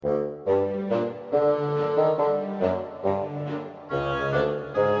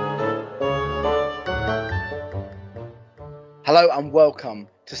Hello and welcome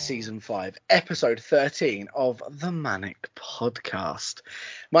to Season 5, Episode 13 of the Manic Podcast.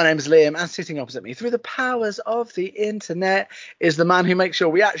 My name is Liam, and sitting opposite me through the powers of the internet is the man who makes sure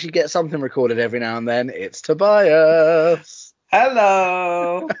we actually get something recorded every now and then. It's Tobias.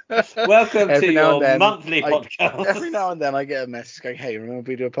 Hello. Welcome to your monthly podcast. Every now and then I get a message going, hey, remember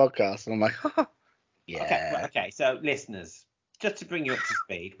we do a podcast? And I'm like, oh, yeah. Okay, so listeners, just to bring you up to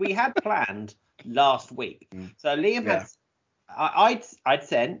speed, we had planned last week. So Liam had... I'd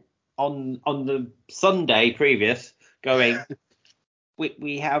sent on the Sunday previous going,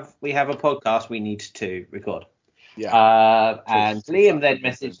 we have a podcast we need to record. Yeah. And Liam then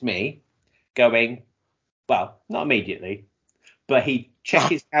messaged me going, well, not immediately, but he check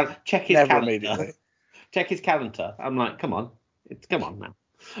his calendar. Check his calendar. I'm like, come on now.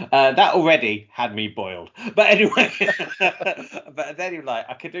 That already had me boiled. But anyway, but then he was like,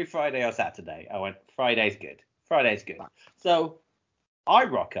 I could do Friday or Saturday. I went, Friday's good. So I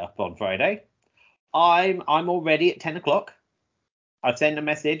rock up on Friday. I'm already at 10 o'clock. I've sent a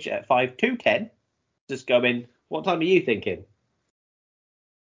message at 5 to 10, just going, what time are you thinking?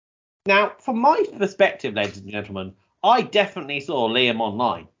 Now, from my perspective, ladies and gentlemen, I definitely saw Liam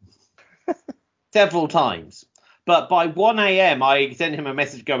online several times. But by 1 a.m., I sent him a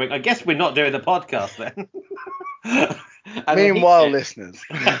message going, I guess we're not doing the podcast then. Meanwhile, listeners,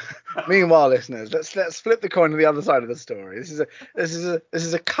 let's flip the coin to the other side of the story. This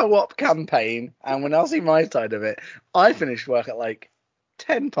is a co-op campaign, and when I see my side of it, I finished work at like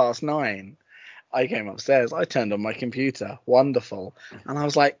 9:10. I came upstairs, I turned on my computer, wonderful, and I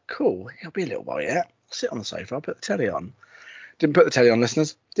was like, cool, it'll be a little while yet. I'll sit on the sofa, I'll put the telly on. Didn't put the telly on,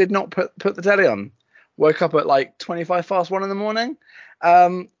 listeners. Did not put the telly on. Woke up at like 1:25 in the morning,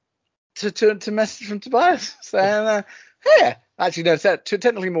 to message from Tobias saying, yeah, actually no,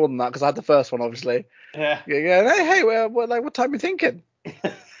 technically more than that because I had the first one, obviously. Yeah. Hey, what time are you thinking?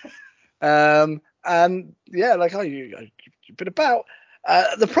 And yeah, like, oh, you've been about.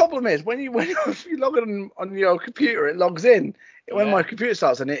 The problem is when you log on your computer, it logs in. When my computer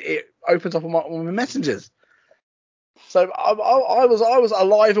starts and it opens up on my messengers. So I was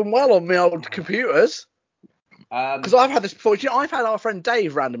alive and well on my old computers. Because I've had this before. I've had our friend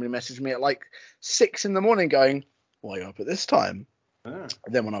Dave randomly message me at like 6 a.m. going, why are you up at this time? And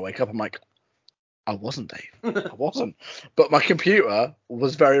then when I wake up, I'm like, I wasn't, Dave. I wasn't. But my computer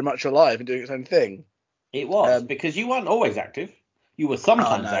was very much alive and doing its own thing. It was, because you weren't always active. You were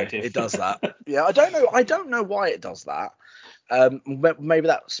sometimes active. It does that. Yeah, I don't know why it does that. Maybe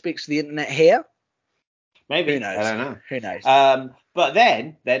that speaks to the internet here. Maybe. Who knows? I don't know. Who knows? But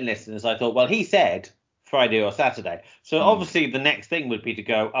then listeners, I thought, well, he said Friday or Saturday. So obviously the next thing would be to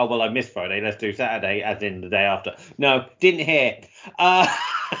go, oh, well, I missed Friday. Let's do Saturday, as in the day after. No, didn't hear. I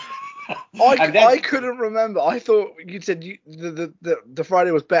couldn't remember. I thought you said the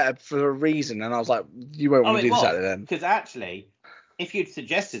Friday was better for a reason. And I was like, you won't want to do the Saturday then. Because actually, if you'd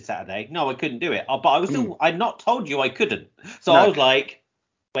suggested Saturday, no, I couldn't do it. But I was still, I'd not told you I couldn't. So I was like,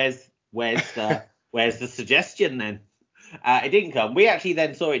 where's the suggestion then? It didn't come. We actually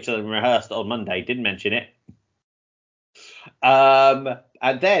then saw each other and rehearsed on Monday. Didn't mention it. And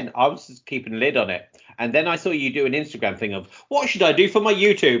then I was just keeping a lid on it. And then I saw you do an Instagram thing of, what should I do for my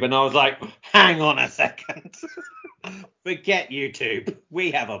YouTube? And I was like, hang on a second. Forget YouTube.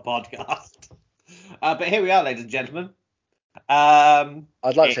 We have a podcast. But here we are, ladies and gentlemen.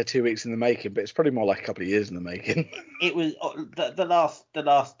 I'd like to say 2 weeks in the making, but it's probably more like a couple of years in the making. It was the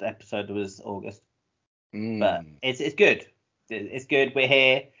last episode was August. But it's good. It's good. We're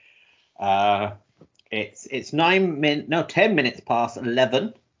here. It's 10 minutes past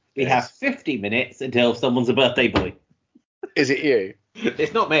 11. We have 50 minutes until someone's a birthday boy. Is it you?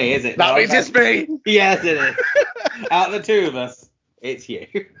 It's not me, is it? That means it's me. Yes, it is. Out of the two of us, it's you.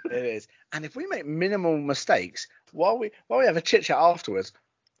 It is. And if we make minimal mistakes while we have a chit chat afterwards,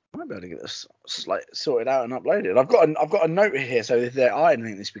 I might be able to get this sorted out and uploaded. I've got a note here, so if there are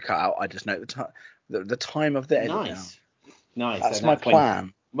anything that needs to be cut out, I just note the time of the edit. Nice. That's my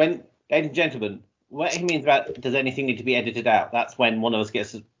plan. When, ladies and gentlemen, what he means about does anything need to be edited out? That's when one of us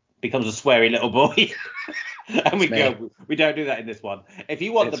becomes a sweary little boy, and we don't do that in this one. If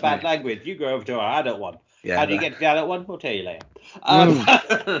you want the bad language, you go over to our adult one. Yeah, how do you get to the adult one? We'll tell you later.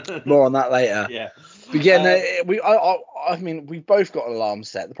 More on that later. Yeah. But yeah, I mean, we've both got an alarm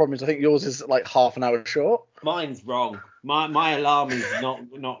set. The problem is, I think yours is like half an hour short. Mine's wrong. My alarm is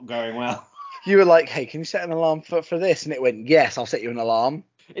not going well. You were like, hey, can you set an alarm for this? And it went, yes, I'll set you an alarm.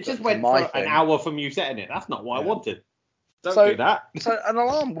 It just went for an hour from you setting it. That's not what I wanted. Don't do that. So an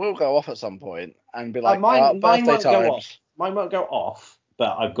alarm will go off at some point and be like, mine birthday won't time. go off. Mine won't go off,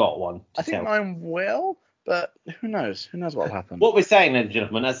 but I've got one. I think mine will, But who knows? Who knows what will happen? What we're saying, then,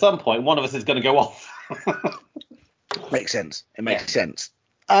 gentlemen, at some point, one of us is going to go off. Makes sense. It makes sense.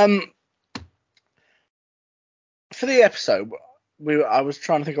 For the episode, I was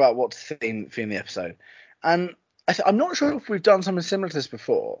trying to think about what to theme the episode, and I'm not sure if we've done something similar to this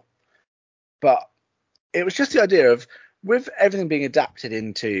before, but it was just the idea of, with everything being adapted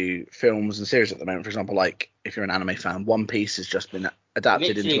into films and series at the moment, for example, like if you're an anime fan, One Piece has just been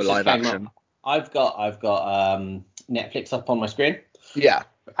adapted into a live action. I've got Netflix up on my screen. Yeah.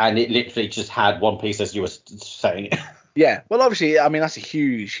 And it literally just had One Piece as you were saying it. Yeah. Well, obviously, I mean, that's a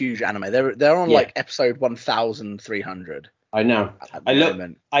huge anime. They're on like episode 1,300. I know.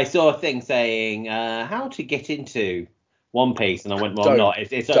 I saw a thing saying how to get into One Piece, and I went, well, I'm not.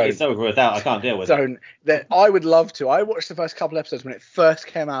 It's over without. I can't deal with it. I would love to. I watched the first couple episodes when it first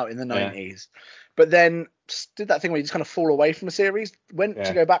came out in the 90s, but then did that thing where you just kind of fall away from a series. Went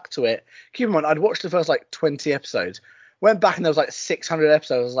to go back to it. Keep in mind, I'd watched the first like 20 episodes. Went back and there was like 600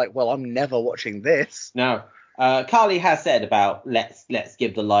 episodes. I was like, well, I'm never watching this. No. Carly has said about let's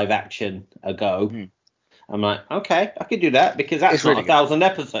give the live action a go. Mm. I'm like, okay, I could do that because that's not really 1,000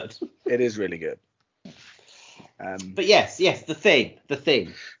 episodes. It is really good. But yes, the thing.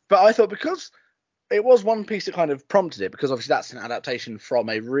 But I thought, because it was One Piece that kind of prompted it, because obviously that's an adaptation from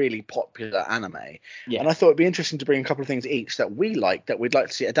a really popular anime. Yeah. And I thought it'd be interesting to bring a couple of things each that we like, that we'd like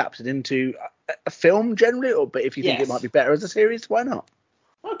to see adapted into a film generally, but if you think it might be better as a series, why not?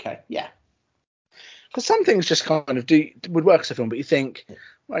 Okay, yeah. Because some things just kind of would work as a film, but you think,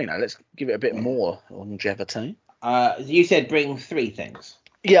 well, let's give it a bit more longevity. You said bring 3 things.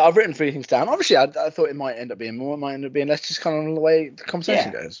 Yeah, I've written 3 things down. Obviously, I thought it might end up being more. It might end up being less, just kind of the way the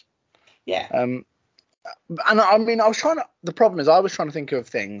conversation goes. Yeah. And I mean, the problem is I was trying to think of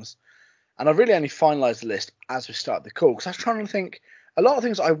things, and I've really only finalised the list as we start the call, because I was trying to think, a lot of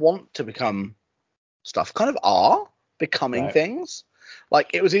things I want to become stuff kind of are becoming things. Like,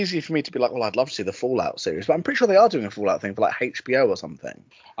 it was easy for me to be like, well, I'd love to see the Fallout series, but I'm pretty sure they are doing a Fallout thing for like HBO or something.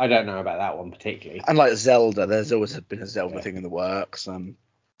 I don't know about that one particularly. And like Zelda, there's always been a Zelda thing in the works.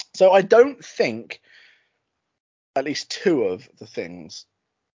 So I don't think at least 2 of the things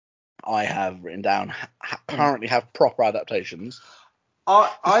I have written down currently have proper adaptations. The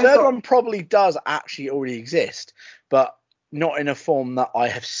third one probably does actually already exist, but not in a form that I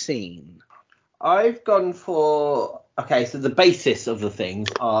have seen. I've gone for... Okay, so the basis of the things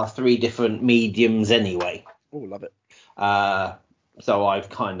are 3 different mediums anyway. Oh, love it. So I've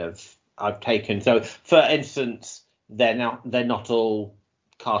taken... So, for instance, they're not all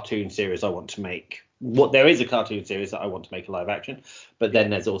cartoon series I want to make. There is a cartoon series that I want to make a live action, but then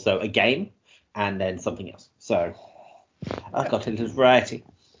there's also a game and then something else. So I've got a little variety.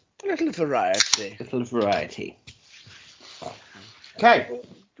 Little variety. Okay. Do you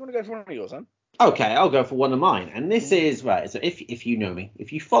want to go for one of yours, then? Okay, I'll go for one of mine. And this is, right, so if you know me,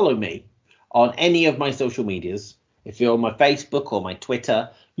 if you follow me on any of my social medias, if you're on my Facebook or my Twitter,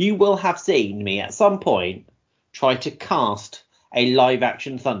 you will have seen me at some point try to cast a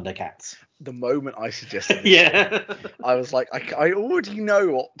live-action Thundercats. The moment I suggested this, I was like, I already know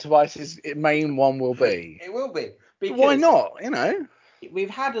what Tobias's main one will be. It will be. Why not, We've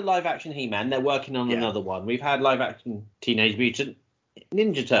had a live-action He-Man. They're working on another one. We've had live-action Teenage Mutant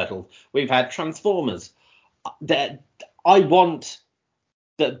Ninja Turtles. We've had Transformers. I want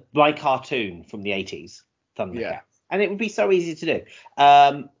my cartoon from the 80s, Thundercats. Yeah. And it would be so easy to do.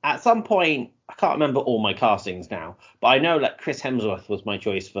 At some point, I can't remember all my castings now, but I know that Chris Hemsworth was my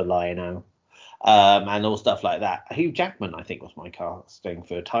choice for Lion-O, and all stuff like that. Hugh Jackman, I think, was my casting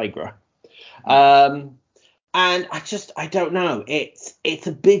for Tigra. And I don't know. It's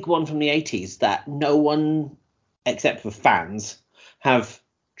a big one from the 80s that no one, except for fans, have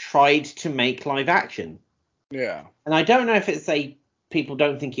tried to make live action. Yeah. And I don't know if it's people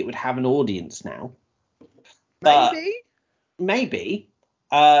don't think it would have an audience now. Maybe.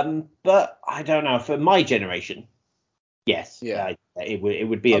 But I don't know. For my generation, yes. Yeah. It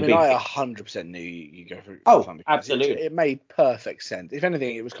would be a big... I 100% knew you go for Thundercats. Absolutely. It made perfect sense. If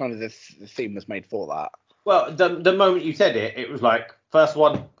anything, it was kind of the theme was made for that. Well, the moment you said it, it was like, first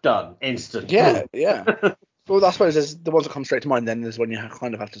one, done, instant. Yeah. Well, I suppose there's the ones that come straight to mind, then there's one you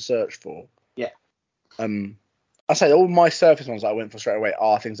kind of have to search for. Yeah. I say all my surface ones that I went for straight away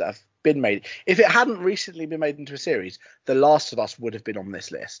are things that have been made. If it hadn't recently been made into a series, The Last of Us would have been on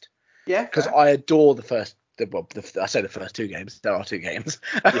this list. Yeah. Because I adore the first... I say the first 2 games. There are 2 games.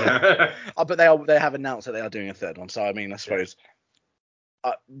 Yeah. But they have announced that they are doing a third one. So, I mean, I suppose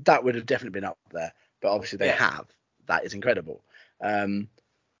that would have definitely been up there. But obviously they have. That is incredible.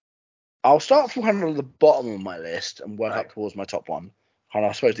 I'll start from kind of the bottom of my list and work up towards my top one. And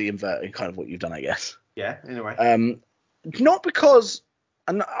I suppose the inverting kind of what you've done, I guess. Yeah. Anyway. Not because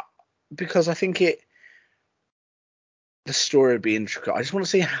I think the story would be intricate. I just want to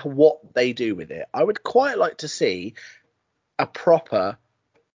see what they do with it. I would quite like to see a proper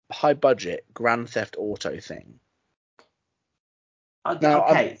high budget Grand Theft Auto thing. Now,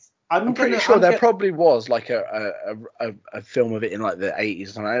 okay. I'm pretty sure there probably was like a film of it in like the 80s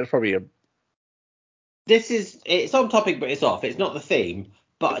or something. It was probably it's on topic, but it's off. It's not the theme.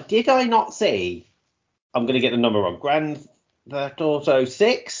 But did I not see? I'm going to get the number wrong. Grand Theft Auto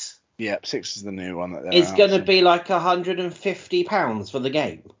 6? Yeah, 6 is the new one that they're It's going to be like £150 for the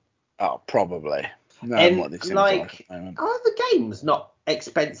game. Oh, probably. No, and what these things like, are the games not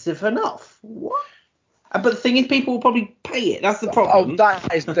expensive enough? What? But the thing is, people will probably pay it. That's the problem.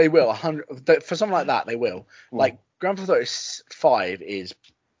 Oh, they will. 100 for something like that, they will. Like Grand Theft Auto 5 is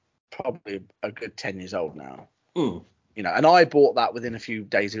probably a good 10 years old now. You know, and I bought that within a few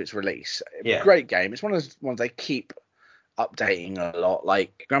days of its release. Yeah. Great game. It's one of those ones they keep updating a lot.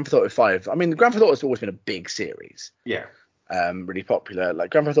 Like Grand Theft Auto 5. I mean, Grand Theft Auto has always been a big series. Yeah. Really popular.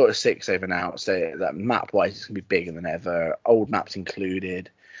 Like Grand Theft Auto 6, they've announced that map-wise it's gonna be bigger than ever. Old maps included.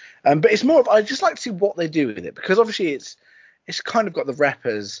 But it's more of I just like to see what they do with it, because obviously it's kind of got the rep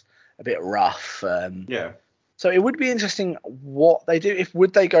as a bit rough. Yeah. So it would be interesting what they do.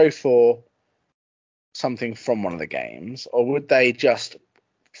 Would they go for something from one of the games, or would they just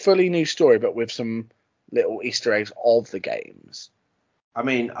fully new story but with some little Easter eggs of the games? I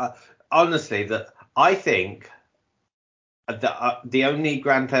mean, honestly, I think the only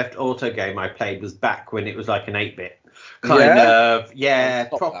Grand Theft Auto game I played was back when it was like an 8-bit kind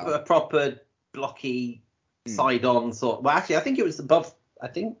of, proper blocky side-on sort. Well, actually, I think it was above.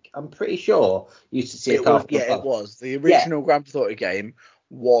 I'm pretty sure you used to see it was. Yeah, it was. The original Grand Theft Auto game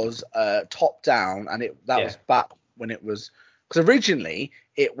was top down, and that was back when it was, because originally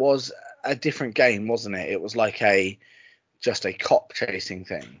it was a different game, wasn't it? It was like just a cop chasing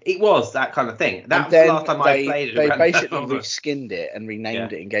thing. It was that kind of thing. That was the last time I played it. They basically reskinned it and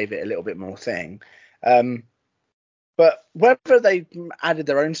renamed it and gave it a little bit more thing. But whether they added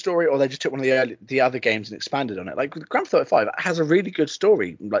their own story or they just took one of the other games and expanded on it, like Grand Theft Auto 5 has a really good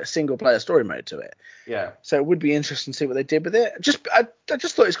story, like single player story mode to it. Yeah. So it would be interesting to see what they did with it. I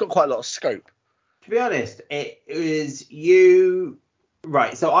just thought it's got quite a lot of scope. To be honest, it was you.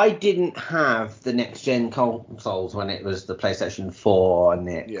 Right, so I didn't have the next gen consoles when it was the PlayStation 4 and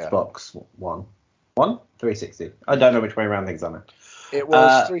the Xbox One. 360. I don't know which way around things are now. It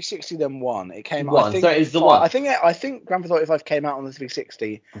was 360 then 1. It came. I think, so it was the 1. I think Grand Theft Auto 5 came out on the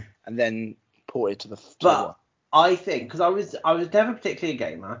 360 and then ported to the. But I think, because I was never particularly a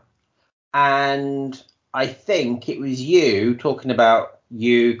gamer, and I think it was you talking about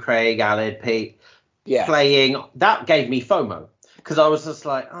you, Craig, Aled, Pete, playing. That gave me FOMO. Because I was just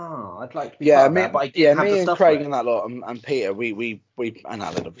like, I'd like to be part of that, but I didn't have the stuff. Me and Craig and that lot and Peter, we and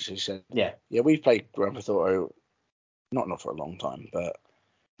Alan obviously said, we've played Grand Theft Auto, not for a long time, but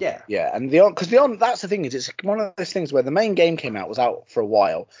and because that's the thing, is it's one of those things where the main game came out, was out for a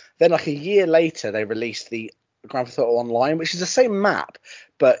while, then like a year later they released the Grand Theft Auto Online, which is the same map,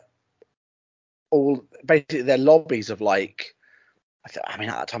 but all basically their lobbies of like, I mean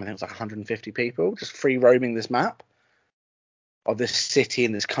at that time I think it was like 150 people just free roaming this map of this city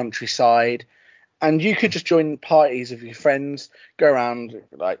and this countryside, and you could just join parties of your friends, go around,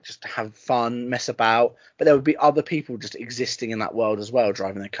 like just have fun, mess about, but there would be other people just existing in that world as well,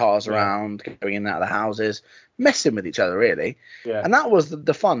 driving their cars around, going in and out of the houses, messing with each other really. And that was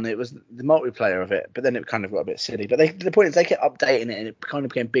the fun. It was the multiplayer of it, but then it kind of got a bit silly. But the point is they kept updating it, and it kind of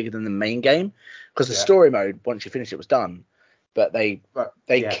became bigger than the main game, because the story mode, once you finish it, was done, but they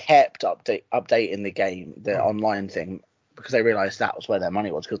kept updating the game, the online thing, because they realised that was where their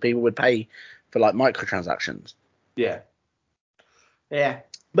money was, because people would pay for like microtransactions. Yeah.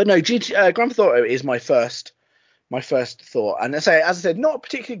 But no, Grand Theft Auto is my first thought, and as I said, not a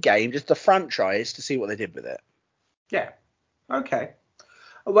particular game, just a franchise to see what they did with it. Yeah. Okay.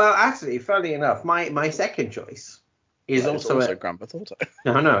 Well, actually, funnily enough, my second choice is also Grand Theft Auto.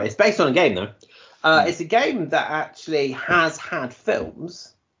 No, it's based on a game though. It's a game that actually has had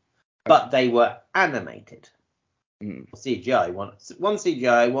films, but they were animated. CGI, one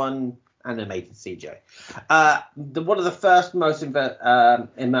CGI, one animated CGI. One of the first most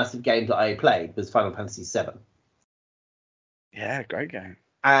immersive games that I played was Final Fantasy VII. Yeah, great game.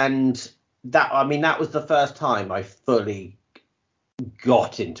 And that was the first time I fully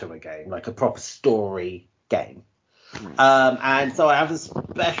got into a game, like a proper story game. And so I have a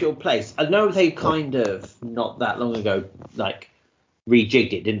special place. I know they kind of, not that long ago, like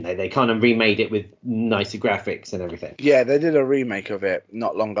rejigged it, didn't they? They kind of remade it with nicer graphics and everything. Yeah, they did a remake of it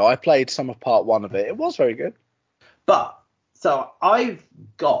not long ago. I played some of part 1 of it. It was very good. But so I've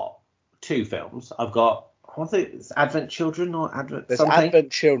got 2 films. I've got, I want to think it's Advent Children or Advent There's something.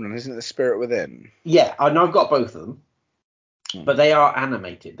 Advent Children, isn't it? The Spirit Within. Yeah, I know I've got both of them, but they are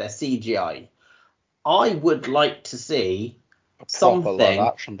animated. They're CGI. I would like to see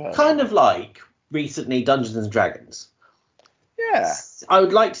something kind of like recently Dungeons and Dragons. Yeah. I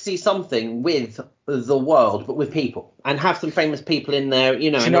would like to see something with the world, but with people, and have some famous people in there.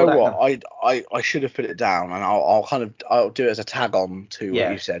 You know. Do you know what? I should have put it down, and I'll do it as a tag on to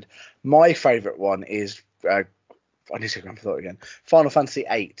what you said. My favourite one is I need to go through it again. Final Fantasy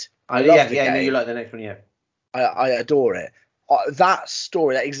VIII. I love the game. No, you like the next one, yeah. I adore it. That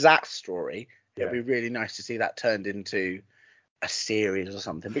story, that exact story, it'd be really nice to see that turned into a series or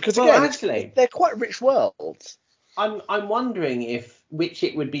something. Because again, actually, they're quite rich worlds. I'm wondering which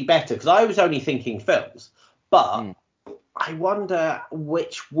it would be better, because I was only thinking films, but I wonder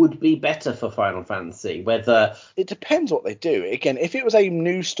which would be better for Final Fantasy. Whether it depends what they do. Again, if it was a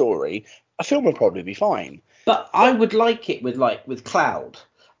new story, a film would probably be fine. But I would like it with Cloud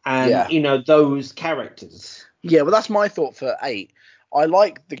and those characters. Yeah, well, that's my thought for 8. I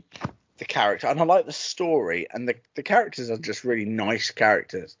like the character, and I like the story, and the characters are just really nice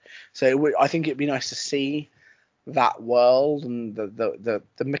characters. So I think it'd be nice to see that world and the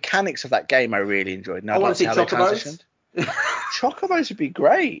mechanics of that game. I really enjoyed. I want to see Chocobos. Chocobos would be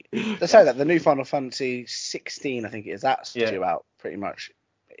great. They say that the new Final Fantasy 16, I think it is, that's due out pretty much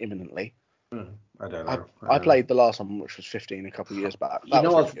imminently. I don't know. I played the last one, which was 15 a couple of years back. That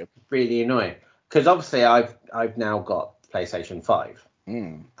was what's really annoying? Because obviously I've now got PlayStation 5,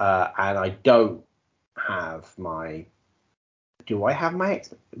 and I don't have my. Do I have my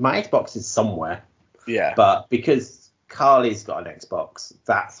Xbox is somewhere? Yeah. But because Carly's got an Xbox,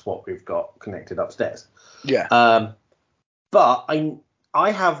 that's what we've got connected upstairs. Yeah. But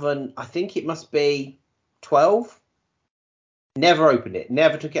I haven't. I think it must be 12. Never opened it.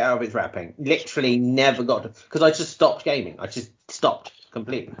 Never took it out of its wrapping. Literally never got to, because I just stopped gaming. I just stopped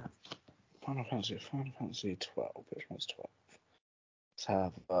completely. Final Fantasy 12. Which one's 12? Let's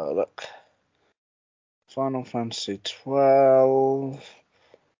have a look. Final Fantasy 12.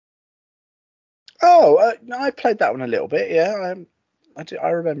 Oh, I played that one a little bit. Yeah, I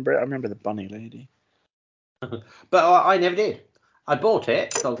remember it. I remember the bunny lady. But I never did. I bought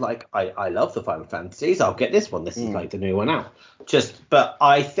it. So I was like, I love the Final Fantasies. I'll get this one. This is like the new one out. But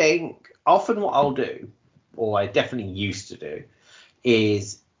I think often what I'll do, or I definitely used to do,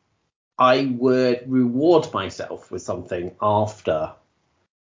 is I would reward myself with something after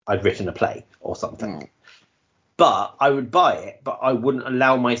I'd written a play or something. But I would buy it, but I wouldn't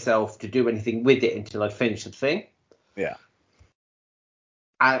allow myself to do anything with it until I'd finished the thing. Yeah.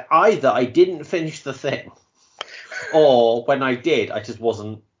 And either I didn't finish the thing, or when I did, I just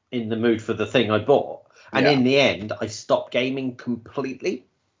wasn't in the mood for the thing I bought. And in the end, I stopped gaming completely.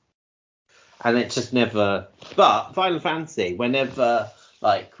 And it just never. But Final Fantasy, whenever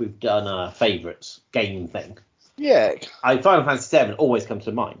we've done a favourites game thing. Yeah. Final Fantasy 7 always comes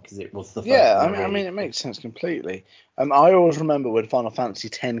to mind because it was the first. Yeah, I mean, it makes sense completely. I always remember when Final Fantasy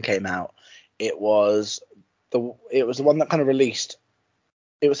 10 came out, it was the one that kind of released.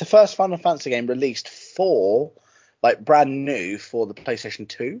 It was the first Final Fantasy game released for brand new for the PlayStation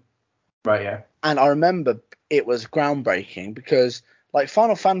 2. Right, yeah. And I remember it was groundbreaking because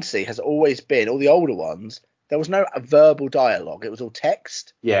Final Fantasy has always been, all the older ones, there was no verbal dialogue. It was all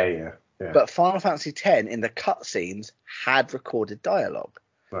text. Yeah. But Final Fantasy X in the cutscenes had recorded dialogue.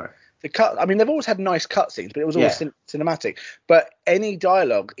 Right. They've always had nice cutscenes, but it was always cinematic. But any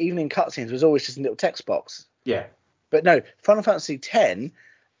dialogue, even in cutscenes, was always just a little text box. Yeah. But no, Final Fantasy X,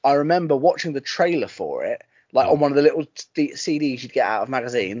 I remember watching the trailer for it, on one of the little CDs you'd get out of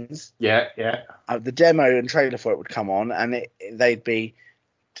magazines. Yeah. The demo and trailer for it would come on, and they'd be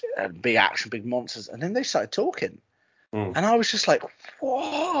big action, big monsters, and then they started talking. And I was just like,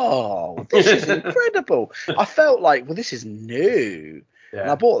 whoa, this is incredible. I felt like, well, this is new. Yeah.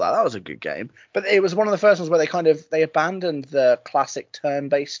 And I bought that. That was a good game. But it was one of the first ones where they abandoned the classic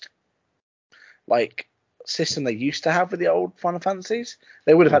turn-based system they used to have with the old Final Fantasies.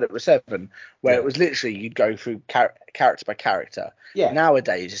 They would have had it with 7, where it was literally you'd go through character by character. Yeah.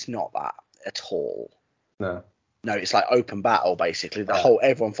 Nowadays, it's not that at all. No, it's like open battle, basically.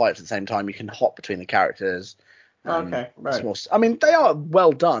 Everyone fights at the same time. You can hop between the characters. Okay, right. They are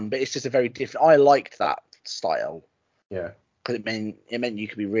well done, but it's just a very different. I liked that style. Yeah. Because it meant you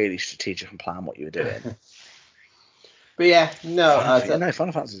could be really strategic and plan what you were doing. But yeah, no.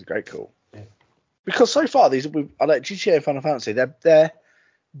 Final Fantasy is great, cool. Yeah. Because so far I like GTA and Final Fantasy. They're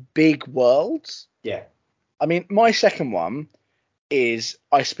big worlds. Yeah. I mean, my second one is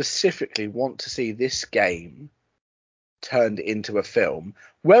I specifically want to see this game turned into a film.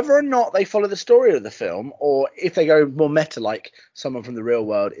 Whether or not they follow the story of the film, or if they go more meta, like someone from the real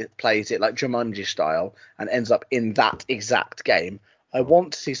world plays it like Jumanji style and ends up in that exact game, I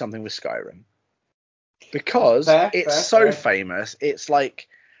want to see something with Skyrim. Because it's so famous. It's like,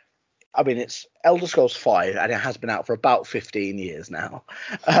 I mean, it's Elder Scrolls 5 and it has been out for about 15 years now.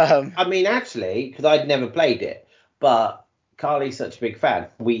 I mean, actually, because I'd never played it, but Carly's such a big fan,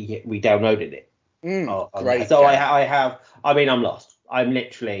 we downloaded it. Great. So I have. I mean, I'm lost. I'm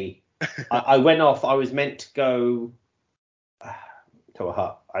literally. I went off. I was meant to go to a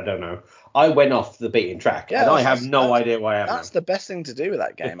hut. I don't know. I went off the beaten track, and I have no idea where I am. That's the best thing to do with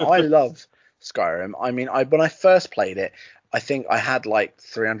that game. I love Skyrim. I mean, when I first played it, I think I had like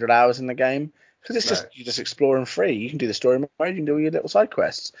 300 hours in the game because it's just you just exploring free. You can do the story mode. You can do all your little side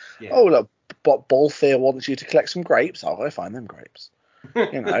quests. Yeah. Oh look, but Balthier wants you to collect some grapes. I'll go find them grapes.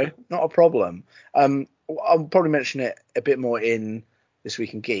 Not a problem. I'll probably mention it a bit more in This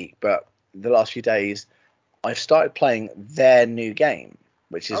Week in Geek, but the last few days I've started playing their new game,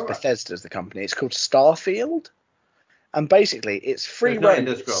 which is Bethesda's the company. It's called Starfield, and basically it's free reign.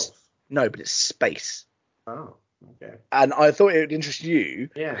 No, but it's space. Oh, okay. And I thought it would interest you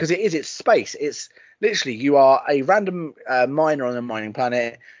because it's space. It's literally you are a random miner on a mining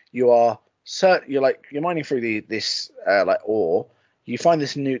planet. You're mining through this ore. You find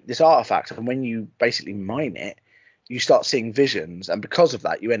this artifact, and when you basically mine it, you start seeing visions, and because of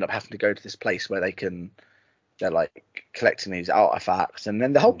that, you end up having to go to this place where they're like collecting these artifacts, and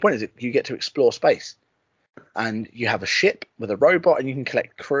then the whole point is that you get to explore space, and you have a ship with a robot, and you can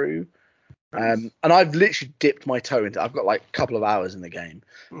collect crew. And I've literally dipped my toe into. I've got like a couple of hours in the game.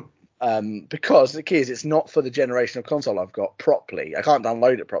 Because the key is it's not for the generation of console I've got properly. I can't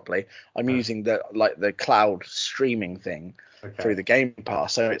download it properly. I'm using the cloud streaming thing through the Game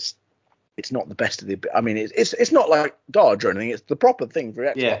Pass, so it's not the best of the. I mean, it's not like Dodge or anything. It's the proper thing for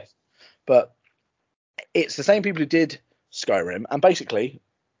Xbox. Yeah. But it's the same people who did Skyrim, and basically,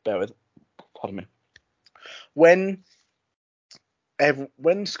 pardon me, when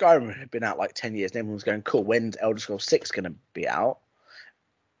Skyrim had been out like 10 years and everyone was going, cool, when's Elder Scrolls 6 going to be out?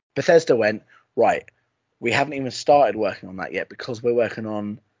 Bethesda went, right, we haven't even started working on that yet because we're working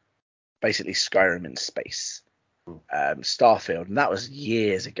on basically Skyrim in space, Starfield, and that was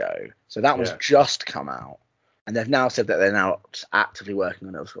years ago. So that was just come out, and they've now said that they're now actively working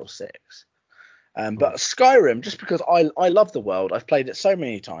on Elder Scrolls 6. But Skyrim, just because I love the world, I've played it so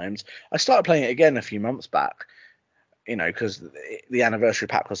many times. I started playing it again a few months back, because the anniversary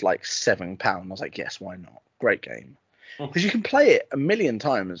pack was like £7. I was like, yes, why not? Great game. Because you can play it a million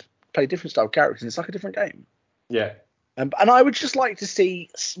times, play different style characters, and it's like a different game. Yeah. And I would just like to see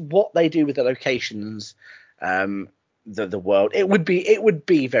what they do with the locations, the world. It would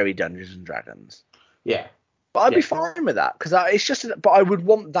be very Dungeons and Dragons. Yeah. But I'd be fine with that because it's just. But I would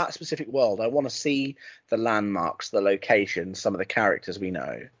want that specific world. I want to see the landmarks, the locations, some of the characters we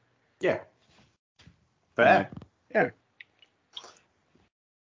know. Yeah. Fair. Yeah.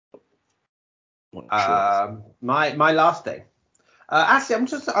 My last thing. Actually,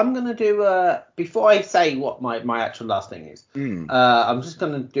 I'm gonna do before I say what my actual last thing is. I'm just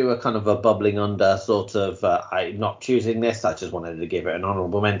gonna do a kind of a bubbling under sort of. I'm not choosing this. I just wanted to give it an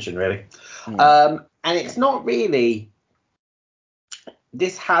honourable mention, really. And it's not really.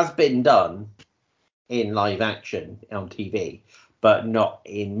 This has been done in live action on TV, but not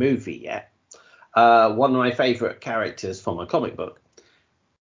in movie yet. One of my favourite characters from a comic book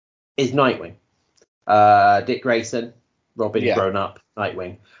is Nightwing. Dick Grayson, Robin grown up,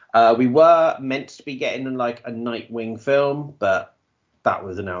 Nightwing. We were meant to be getting like a Nightwing film, but that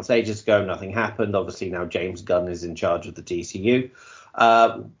was announced ages ago. Nothing happened. Obviously now James Gunn is in charge of the DCU.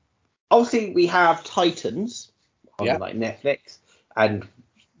 Obviously we have Titans on like Netflix, and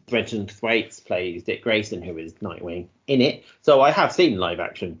Brenton Thwaites plays Dick Grayson, who is Nightwing in it. So I have seen live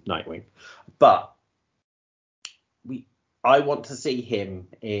action Nightwing, but I want to see him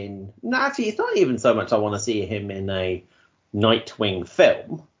in. No, actually, it's not even so much I want to see him in a Nightwing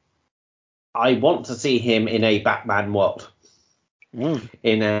film. I want to see him in a Batman world,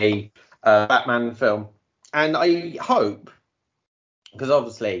 in a Batman film, and I hope, because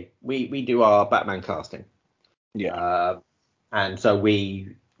obviously we do our Batman casting, and so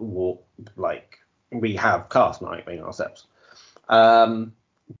we have cast Nightwing ourselves,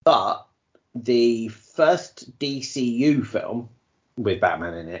 but the first DCU film with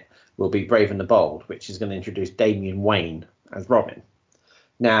Batman in it will be Brave and the Bold, which is going to introduce Damian Wayne as Robin.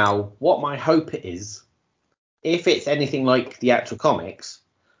 Now, what my hope is, if it's anything like the actual comics,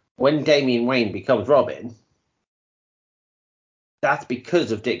 when Damian Wayne becomes Robin, that's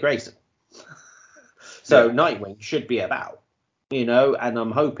because of Dick Grayson. So Nightwing should be about, and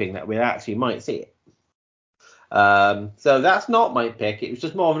I'm hoping that we actually might see it. So that's not my pick. It was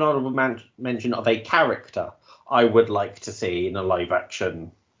just more of an honourable mention of a character I would like to see in a live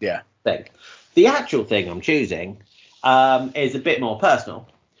action thing. The actual thing I'm choosing is a bit more personal.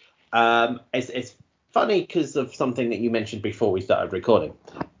 It's funny because of something that you mentioned before we started recording.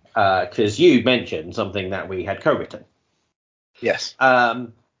 Because you mentioned something that we had co-written. Yes.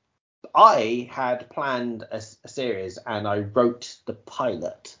 I had planned a series and I wrote the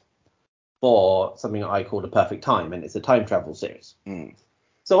pilot for something I called A Perfect Time, and it's a time travel series.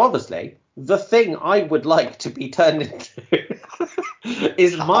 So obviously, the thing I would like to be turned into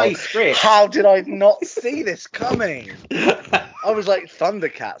is my script. How did I not see this coming? I was like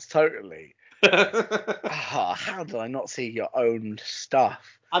Thundercats, totally. How did I not see your own stuff?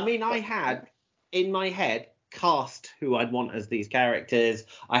 I mean, I had in my head cast who I'd want as these characters.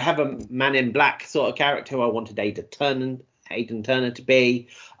 I have a Man in Black sort of character who I wanted Aidan Turner to be.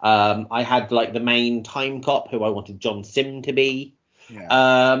 I had like the main time cop who I wanted John Sim to be. And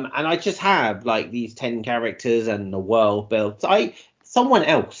I just have like these 10 characters and the world built. Someone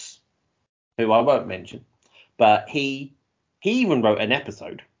else who I won't mention, but he even wrote an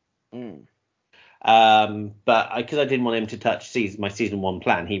episode. But because I didn't want him to touch my season 1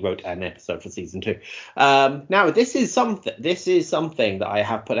 plan, he wrote an episode for season 2. Now this is something that I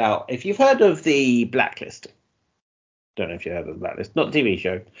have put out. If you've heard of the Blacklist, don't know if you heard of the Blacklist, not the TV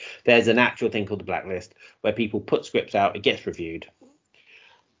show. There's an actual thing called the Blacklist where people put scripts out, it gets reviewed.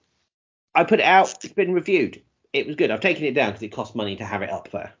 I put it out, it's been reviewed. It was good. I've taken it down because it costs money to have it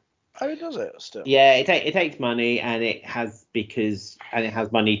up there. Oh, does it still? Yeah, it takes money, and it has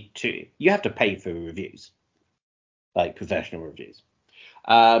money to. You have to pay for reviews, like professional reviews.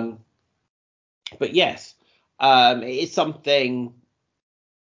 But yes, it is something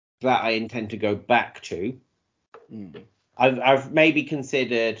that I intend to go back to. I've maybe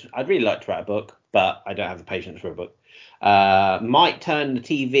considered. I'd really like to write a book, but I don't have the patience for a book. Might turn the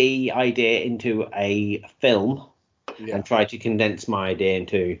TV idea into a film and try to condense my idea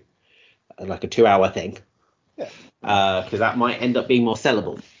into like a 2-hour thing. Because that might end up being more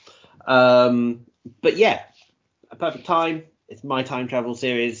sellable. But yeah, A Perfect Time. It's my time travel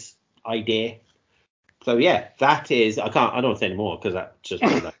series idea. So yeah, that is. I don't want to say any more because that just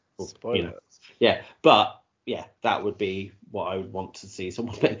spoilers. Yeah, but yeah, that would be what I would want to see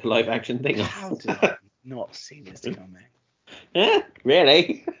someone make a live action thing. How did I not see this coming? Yeah,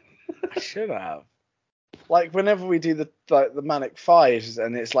 really? I should have. Like whenever we do the Manic Fives,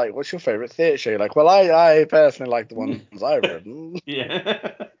 and it's like, what's your favourite theatre show? You're like, well, I personally like the ones I've written.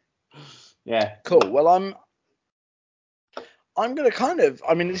 Yeah. Cool. Well, I'm gonna kind of.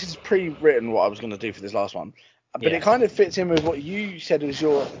 I mean, this is pre-written what I was gonna do for this last one, but it kind of fits in with what you said is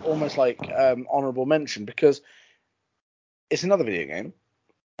your almost like honourable mention, because it's another video game,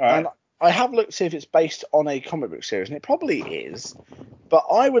 and I have looked to see if it's based on a comic book series, and it probably is. But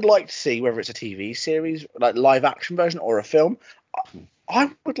I would like to see whether it's a TV series, like live action version, or a film.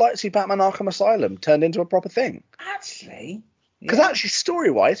 I would like to see Batman Arkham Asylum turned into a proper thing. Actually. Because actually,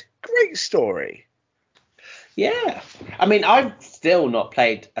 story-wise, great story. Yeah. I mean, I've still not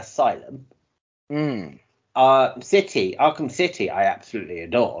played Asylum. Arkham City, I absolutely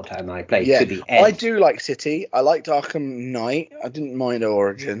adored, and I played to the end. I do like City. I liked Arkham Knight. I didn't mind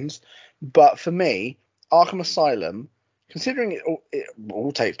Origins. But for me, Arkham Asylum, considering it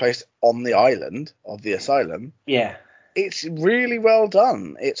all takes place on the island of the asylum, it's really well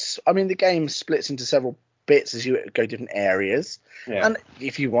done. The game splits into several bits as you go different areas. And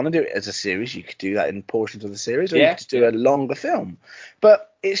if you want to do it as a series, you could do that in portions of the series, or you could just do a longer film.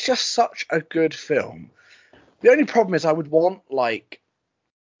 But it's just such a good film. The only problem is I would want like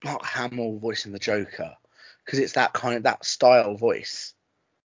Mark Hamill voicing the Joker, because it's that style voice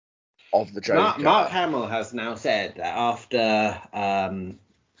of the Joker. Mark Hamill has now said that after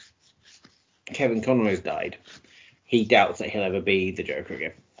Kevin Conroy's died, he doubts that he'll ever be the Joker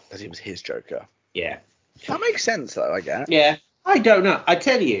again. Because he was his Joker. Yeah. That makes sense, though, I guess. Yeah. I don't know. I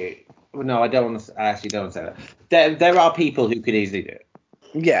tell you. Well, no, I actually don't want to say that. There are people who could easily do it.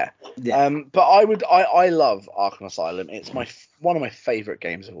 Yeah. But I love Arkham Asylum. It's one of my favourite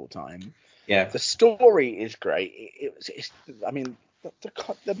games of all time. Yeah. The story is great.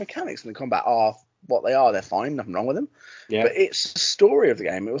 The mechanics in the combat are what they are. They're fine. Nothing wrong with them. Yeah. But it's the story of the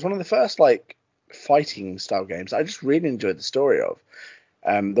game. It was one of the first fighting style games I just really enjoyed the story of.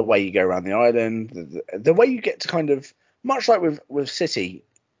 The way you go around the island, the way you get to kind of, much like with City,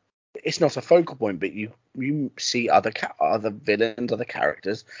 it's not a focal point, but you see other villains, other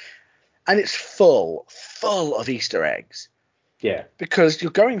characters, and it's full of Easter eggs. Yeah. Because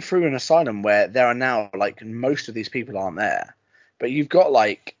you're going through an asylum where there are now, like, most of these people aren't there, but you've got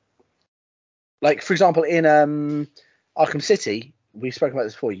like for example in Arkham City, we spoke about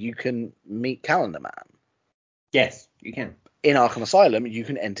this before. You can meet Calendar Man. Yes, you can. In Arkham Asylum, you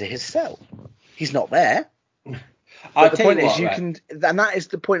can enter his cell. He's not there. But the point is, you can, and that is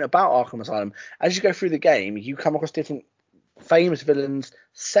the point about Arkham Asylum. As you go through the game, you come across different famous villains'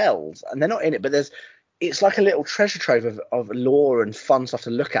 cells, and they're not in it, but it's like a little treasure trove of lore and fun stuff to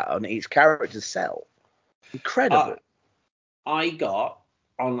look at on each character's cell. Incredible. I got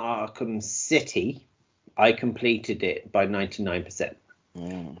on Arkham City, I completed it by 99%.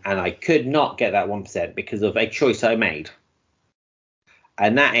 And I could not get that 1% because of a choice I made.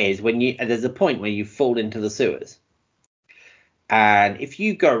 And that is there's a point where you fall into the sewers. And if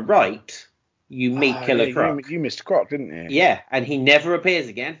you go right, you meet Killer Croc. You missed Croc, didn't you? Yeah, and he never appears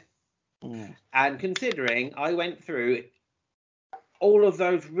again. And considering I went through all of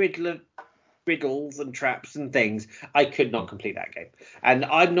those riddles and traps and things, I could not complete that game. And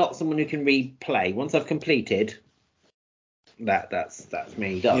I'm not someone who can replay. Once I've completed, that's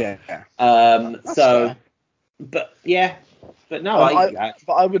me done. Yeah. That's fair. But no,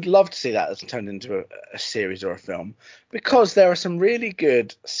 but I would love to see that as turned into a series or a film, because there are some really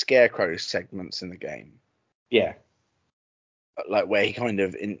good Scarecrow segments in the game. Yeah. Like where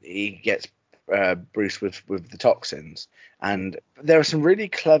he gets Bruce with the toxins, and there are some really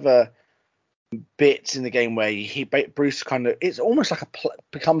clever bits in the game where Bruce it's almost like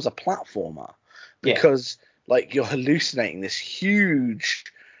becomes a platformer, because like you're hallucinating this huge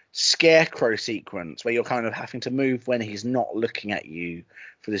Scarecrow sequence where you're kind of having to move when he's not looking at you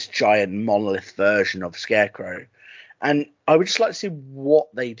for this giant monolith version of Scarecrow. And I would just like to see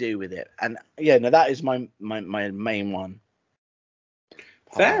what they do with it. And yeah, no, that is my main one.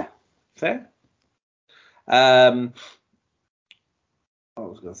 Fair. What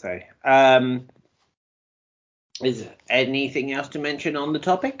was I going to say? Is there anything else to mention on the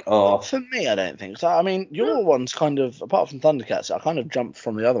topic? Or for me, I don't think so. I mean, your one's kind of, apart from Thundercats, I kind of jumped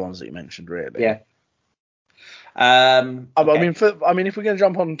from the other ones that you mentioned, really. Yeah. Okay. I mean, if we're going to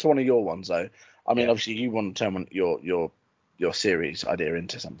jump on to one of your ones, though, I mean, obviously you want to turn your series idea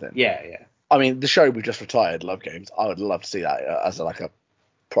into something. Yeah. I mean, the show we just retired, Love Games. I would love to see that as like a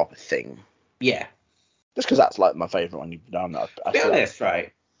proper thing. Yeah. Just because that's like my favourite one you've done. To be honest,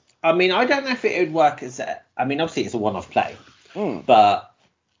 right? I mean, I don't know if it would work I mean, obviously it's a one-off play, but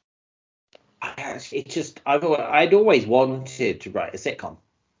I'd always wanted to write a sitcom.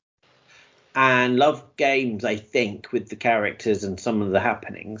 And Love Games, I think, with the characters and some of the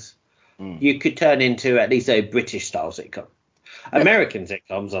happenings, you could turn into at least a British-style sitcom. Yeah. American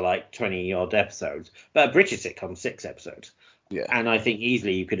sitcoms are like 20-odd episodes, but a British sitcom, 6 episodes. Yeah. And I think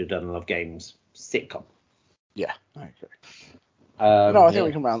easily you could have done a Love Games sitcom. Yeah, I agree. I think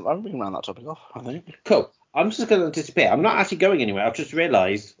we can round that topic off, I think. Cool. I'm just going to disappear. I'm not actually going anywhere. I've just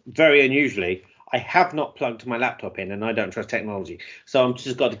realised, very unusually, I have not plugged my laptop in, and I don't trust technology. So I'm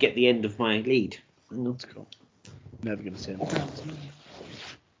just got to get the end of my lead. That's cool. Never going to see it.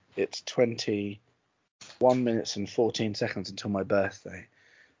 It's 21 minutes and 14 seconds until my birthday.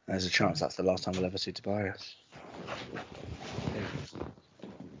 There's a chance that's the last time we'll ever see Tobias.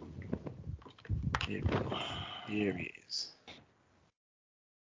 Here he is.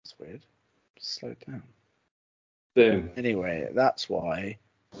 That's weird. Slow it down. Boom. Anyway, that's why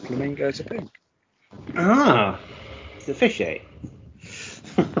flamingos are pink. Ah, it's a fish egg.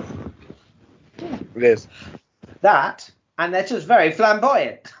 It is. That, and they're just very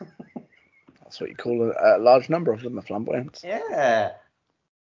flamboyant. That's what you call a large number of them, a flamboyant. Yeah.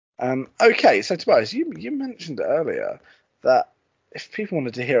 Okay, so Tobias, you mentioned earlier that if people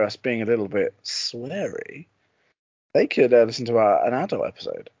wanted to hear us being a little bit sweary, they could listen to an adult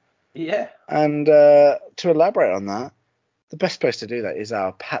episode. Yeah. And to elaborate on that, the best place to do that is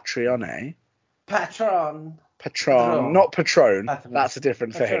our Patreon. Patron, not Patron. That's a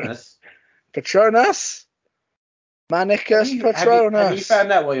different thing. Patronus? Manicus Patronus. Have you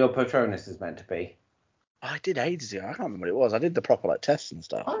found out what your Patronus is meant to be? I did ages ago. I can't remember what it was. I did the proper tests and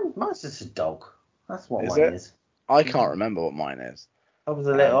stuff. Mine's just a dog. That's what mine is. I can't remember what mine is. I was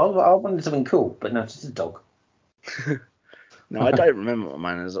I wanted something cool, but no, it's just a dog. No, I don't remember what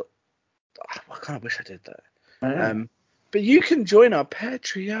mine is. I kind of wish I did that. But you can join our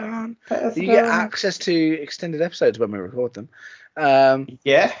Patreon. You get access to extended episodes when we record them.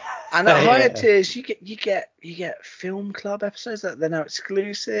 Yeah. And at higher tiers, you get film club episodes that they're now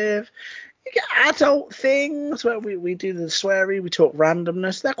exclusive. You get adult things where we do the sweary, we talk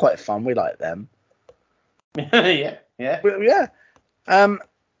randomness. They're quite fun. We like them. Yeah. Yeah. And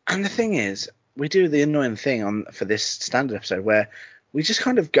the thing is, we do the annoying thing for this standard episode where we just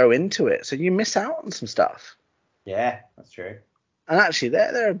kind of go into it, so you miss out on some stuff. Yeah, that's true. And actually,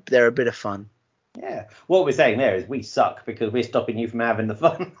 they're a bit of fun. Yeah. What we're saying there is we suck because we're stopping you from having the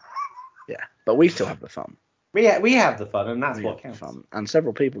fun. Yeah, but we still have the fun. We have the fun, and that's what counts. Fun. And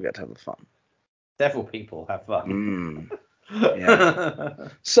several people get to have the fun. Several people have fun. Yeah.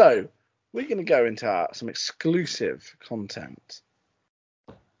 So we're going to go into some exclusive content.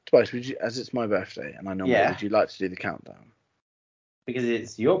 Tobias, as it's my birthday, and I normally would you like to do the countdown? Because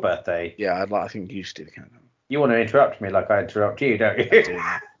it's your birthday. Yeah, I think you should do the countdown. You want to interrupt me like I interrupt you, don't you? I do,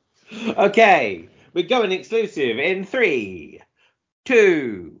 yeah. Okay, we're going exclusive in 3,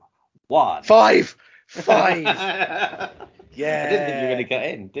 2, 1. 5. Yeah. I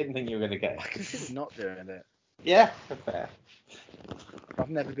didn't think you were going to get in. I considered not doing it. Yeah, fair. I've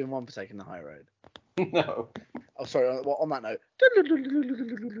never been one for taking the high road. No. Oh, sorry. Well, on that note.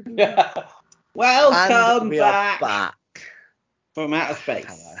 Welcome we back. Are back From outer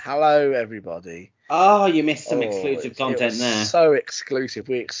space. Hello, everybody. Oh, you missed some exclusive content it was there. So exclusive.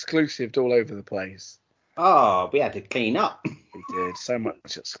 We exclusived all over the place. Oh, we had to clean up. We did. So much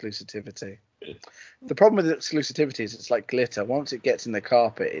exclusivity. The problem with exclusivity is it's like glitter. Once it gets in the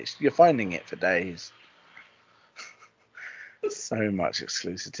carpet, you're finding it for days. So much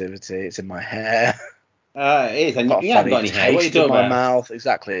exclusivity. It's in my hair. It is. And you haven't got any hair. What are you talking about? In my mouth.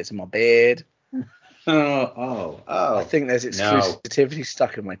 Exactly. It's in my beard. Oh. I think there's exclusivity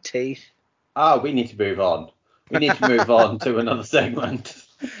stuck in my teeth. Oh, we need to move on. We need to move on to another segment.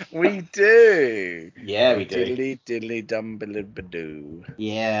 We do. Yeah, we do. Diddly dumbly-ba-doo.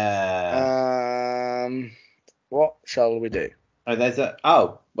 Yeah. What shall we do? There's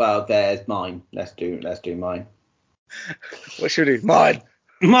mine. Let's do mine. What should we do? Mine.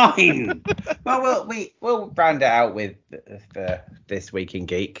 Well, we'll round it out with this week in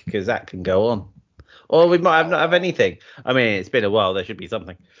geek because that can go on. Or we might not have anything. I mean, it's been a while. There should be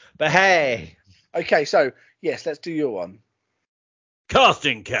something. But hey. Okay, so yes, let's do your one.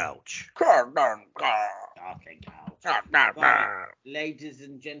 Casting couch. Casting couch. Right. Ladies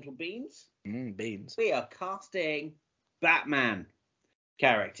and gentle beans. Beans. We are casting Batman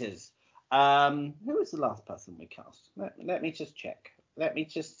characters. Who was the last person we cast? Let me just check. Let me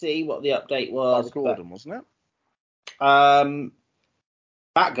just see what the update was. Gordon, wasn't it? Batgirl.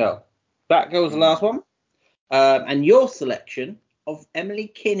 Batgirl was the last one. And your selection of Emily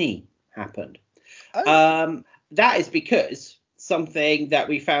Kinney happened. Oh. That is because something that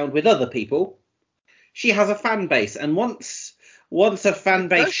we found with other people. She has a fan base, and once a fan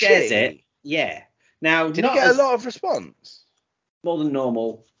base shares it, yeah. Now, did it get a lot of response? More than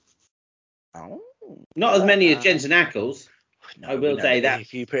normal. Oh. Not as many as Jensen Ackles. No, I will say that.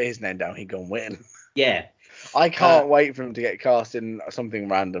 If you put his name down, he'd go and win. Yeah. I can't wait for him to get cast in something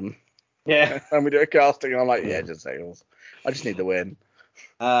random. Yeah. And we do a casting, I'm like, Jensen Ackles. I just need the win.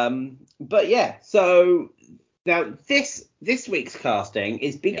 But yeah, so now this week's casting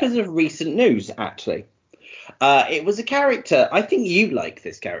is because of recent news, actually. It was a character. I think you like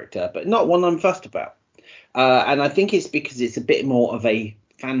this character, but not one I'm fussed about. And I think it's because it's a bit more of a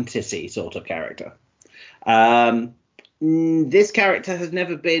fantasy sort of character. This character has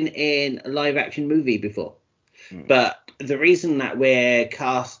never been in a live action movie before. But the reason that we're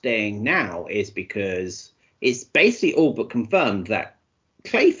casting now is because it's basically all but confirmed that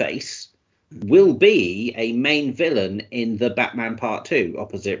Clayface will be a main villain in the Batman Part 2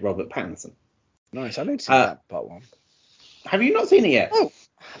 opposite Robert Pattinson. Nice. I didn't see that Part 1. Have you not seen it yet? Oh,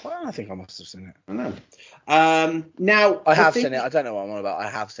 well, I think I must have seen it. I know. Now I have seen it. I don't know what I'm on about. I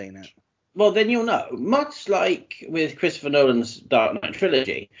have seen it. Well, then you'll know. Much like with Christopher Nolan's Dark Knight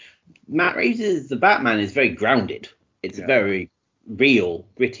trilogy, Matt Reeves' The Batman is very grounded. It's a very real,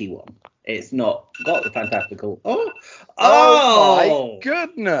 gritty one. It's not got the fantastical. Oh my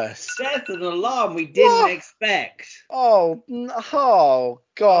goodness! That's an alarm we didn't expect. Golly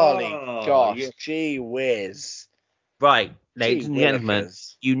gosh, gee whiz! Right, ladies and gentlemen,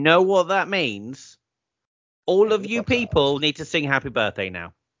 you know what that means. All of you people need to sing Happy Birthday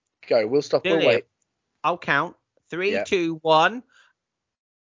now. Go. We'll stop. We'll wait. I'll count. 3, 2, 1.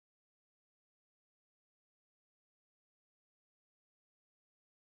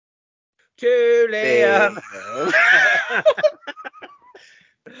 To Liam.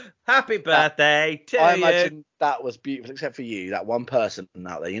 Happy birthday to you. I imagine that was beautiful, except for you, that one person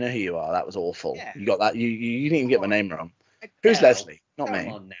out there. You know who you are. That was awful. Yeah. You got that. You didn't even get my name wrong. Adele. Who's Leslie? Not me.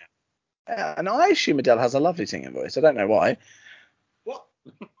 Come on now. And I assume Adele has a lovely singing voice. I don't know why. What?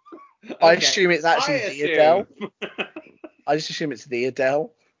 I assume it's actually the Adele. assume. I just assume it's the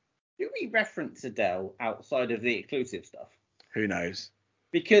Adele. Do we reference Adele outside of the exclusive stuff? Who knows?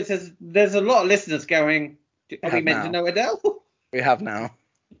 Because there's a lot of listeners going, are we meant to know Adele? We have now.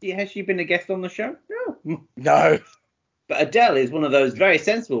 Yeah, has she been a guest on the show? No. No. But Adele is one of those very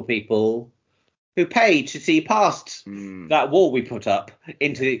sensible people who paid to see past that wall we put up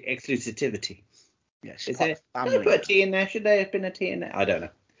into exclusivity. Yeah, she's part of the family. Should they put a T in there? Should there have been a T in there? I don't know.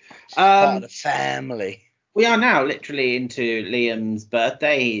 She's part of the family. We are now literally into Liam's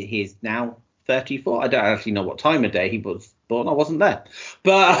birthday. He's now 34. I don't actually know what time of day he was born. I wasn't there.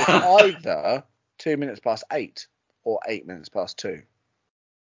 But it's either 2 minutes past 8 or 8 minutes past 2.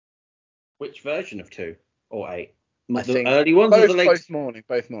 Which version of 2 or 8? I The think early ones or the late? Both morning.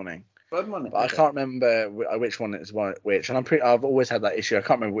 Both morning. But okay. I can't remember which one is which, and I've always had that issue. I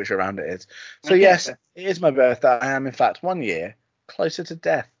can't remember which around it is. So yes, it is my birthday. I am in fact 1 year closer to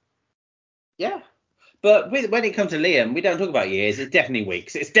death. Yeah. But when it comes to Liam, we don't talk about years. It's definitely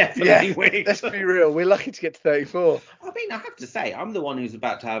weeks. It's definitely weeks. Let's be real. We're lucky to get to 34. I mean, I have to say, I'm the one who's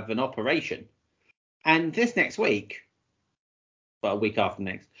about to have an operation. And this next week, well, a week after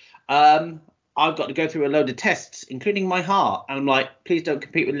next, I've got to go through a load of tests, including my heart. And I'm like, please don't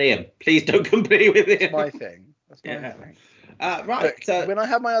compete with Liam. Please don't compete with him. That's my thing. Right. Look, so when I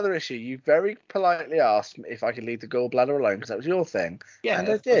had my other issue, you very politely asked me if I could leave the gallbladder alone because that was your thing. Yeah, and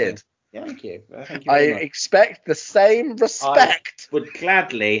I did. Yeah, thank you. Thank you I very much. expect the same respect. I would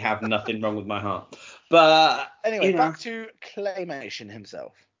gladly have nothing wrong with my heart. But anyway, back to Claymation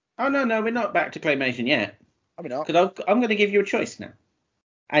himself. Oh, no, we're not back to Claymation yet. Are we not? Because I'm going to give you a choice now.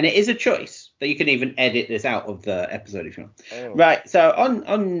 And it is a choice that you can even edit this out of the episode if you want. Oh. Right, so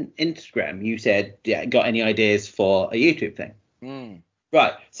on Instagram, you said, got any ideas for a YouTube thing?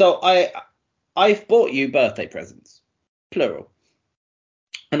 Right, so I've bought you birthday presents, plural.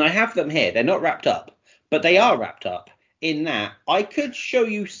 And I have them here. They're not wrapped up, but they are wrapped up in that I could show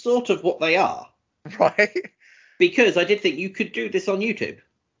you sort of what they are. Right. Because I did think you could do this on YouTube.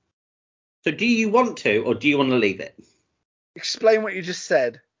 So do you want to, or do you want to leave it? Explain what you just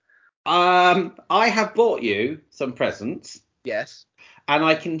said. I have bought you some presents. Yes. And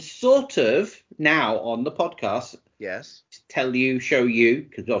I can sort of now on the podcast. Yes. Tell you, show you,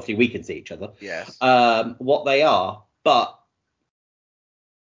 because obviously we can see each other. Yes. What they are, but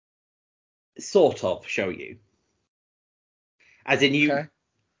sort of show you. As in you. Okay.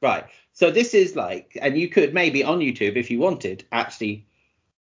 Right. So this is like, and you could maybe on YouTube, if you wanted, actually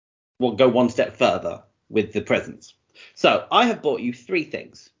go one step further with the presents. So I have bought you 3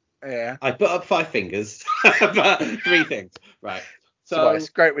 things. Yeah. I put up 5 fingers, but 3 things. Right. So it's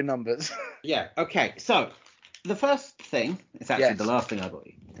great with numbers. Yeah. Okay. So the first thing, it's actually the last thing I bought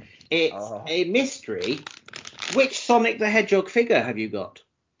you. It's a mystery. Which Sonic the Hedgehog figure have you got?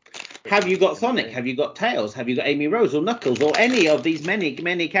 Have you got Sonic? Have you got Tails? Have you got Amy Rose or Knuckles or any of these many,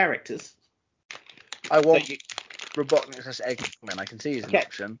 many characters? I want Robotnik as Eggman. I can see he's an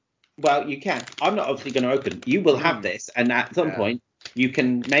option. Well, you can. I'm not obviously going to open. You will have this, and at some point, you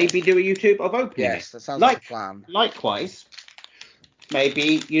can maybe do a YouTube of opening it. Yes, that sounds like a plan. Likewise,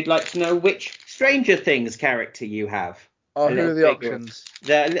 maybe you'd like to know which Stranger Things character you have. Oh, who are the options?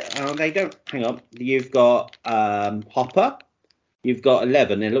 They don't. Hang on. You've got Hopper. You've got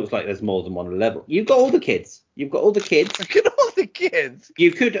 11. It looks like there's more than one level. You've got all the kids. Look at all the kids.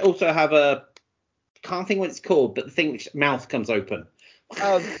 You could also have can't think what it's called, but the thing which mouth comes open.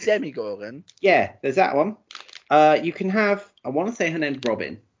 Oh, Demigorgon. Yeah, there's that one. You can have, I want to say her name's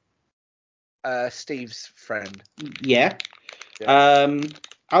Robin. Steve's friend. Yeah.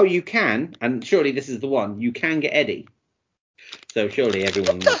 You can, and surely this is the one, you can get Eddie. So surely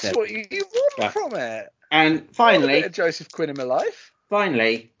everyone wants That's what you want from it. And finally, a bit of Joseph Quinn in my life.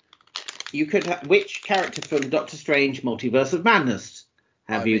 Finally, you could which character from Doctor Strange Multiverse of Madness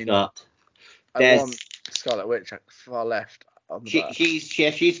have you got? I want Scarlet Witch far left. She's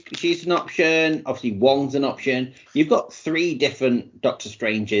an option. Obviously, Wong's an option. You've got 3 different Doctor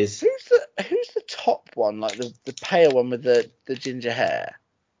Stranges. Who's the top one? Like the pale one with the ginger hair?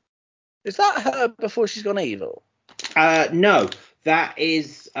 Is that her before she's gone evil? No, that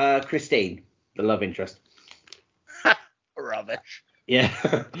is Christine, the love interest. Rubbish. Yeah.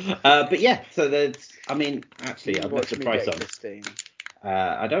 But yeah, so there's. I mean, actually, I've left the price on. Christine.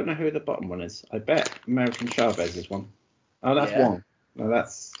 I don't know who the bottom one is. I bet American Chavez is one. Oh, that's one. No,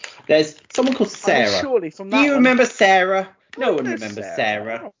 there's someone called Sarah. I mean, surely from that Do you remember Sarah? No one remembers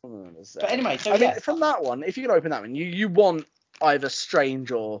Sarah. But anyway, so from that one, if you can open that one, you want either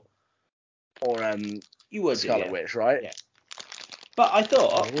Strange or you would Scarlet Witch, right? Yeah. But I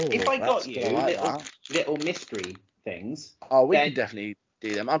thought if I got you little mystery things. Oh, we can definitely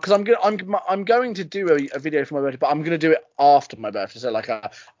do them because I'm going to do a video for my birthday, but I'm going to do it after my birthday. So like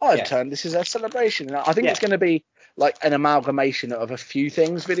this is a celebration. And I think it's going to be like an amalgamation of a few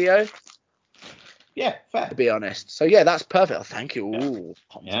things video. Yeah, fair. To be honest. So yeah, that's perfect. Oh, thank you. Ooh,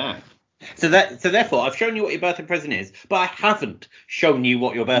 yeah. So therefore, I've shown you what your birthday present is, but I haven't shown you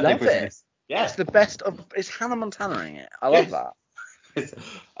what your birthday present is. Yeah. It's the best of. It's Hannah Montana-ing it. I love that.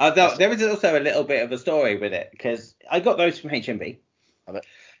 There is also a little bit of a story with it because I got those from HMV.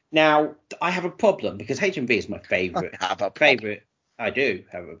 Now I have a problem because HMV is my favourite. I do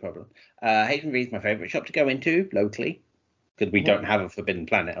have a problem. HMV is my favourite shop to go into locally because we don't have a Forbidden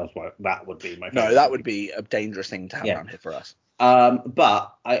Planet. Otherwise, that would be my favourite. No, that would be a dangerous thing to have around here for us.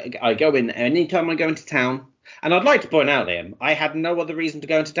 But I go in anytime I go into town, and I'd like to point out, Liam, I had no other reason to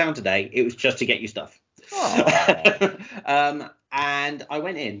go into town today. It was just to get you stuff. And I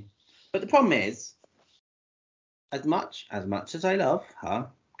went in, but the problem is, as much as I love her,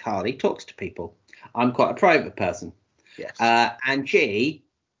 Carly talks to people. I'm quite a private person. Yes. And she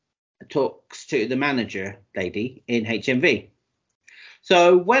talks to the manager lady in HMV.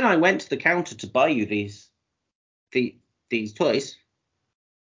 So when I went to the counter to buy you these toys,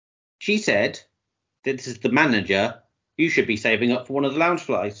 she said, "This is the manager. You should be saving up for one of the lounge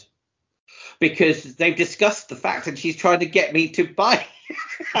flies." Because they've discussed the fact that she's trying to get me to buy.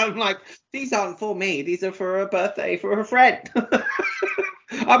 I'm like, these aren't for me. These are for a birthday for a friend.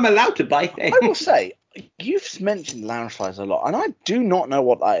 I'm allowed to buy things. I will say, you've mentioned Loungeflies a lot, and I do not know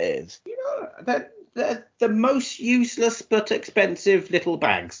what that is. You know, they're the most useless but expensive little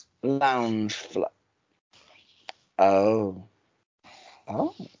bags. Loungefly. Oh.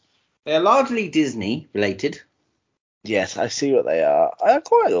 They're largely Disney related. Yes, I see what they are. I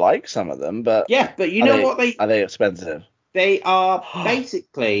quite like some of them, but yeah, but you know what are they expensive? They are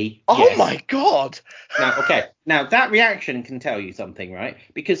basically. Oh my god! Now that reaction can tell you something, right?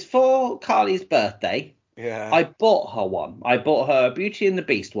 Because for Carly's birthday, I bought her one. I bought her a Beauty and the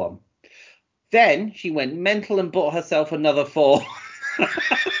Beast one. Then she went mental and bought herself another 4.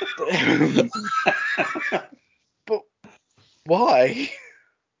 But why?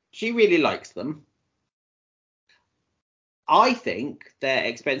 She really likes them. I think they're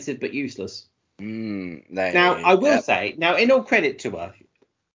expensive but useless. I will say, in all credit to her,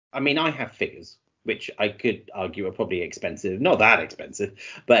 I mean, I have figures, which I could argue are probably expensive. Not that expensive,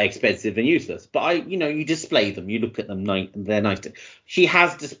 but expensive and useless. But you display them, you look at them, they're nice. She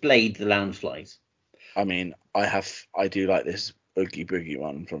has displayed the Loungeflies. I mean, I do like this Oogie Boogie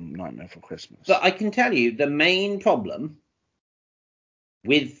one from Nightmare Before Christmas. But I can tell you the main problem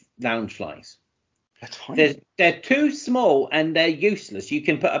with Loungeflies. They're too small and they're useless. You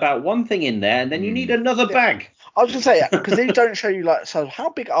can put about one thing in there and then you need another bag. I was going to say, because they don't show you, so how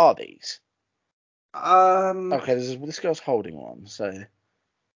big are these? Okay, this girl's holding one, so...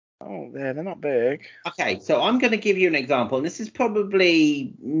 Oh, they're not big. Okay, so I'm going to give you an example, and this is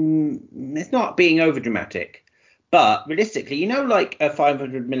probably... it's not being overdramatic, but realistically, like a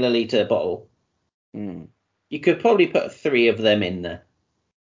 500 milliliter bottle? You could probably put 3 of them in there.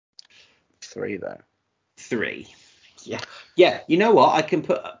 3, though. 3. Yeah, you know what? I can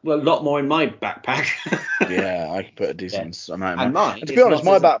put a lot more in my backpack. Yeah, I can put a decent amount. And mine, and to be honest,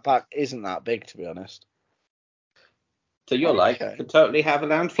 my backpack isn't that big, to be honest. So you're could totally have a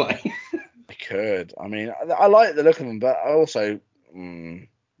Loungefly. I could. I mean, I like the look of them, but I also,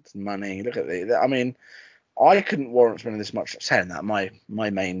 it's money. Look at I mean, I couldn't warrant spending this much. Saying that, my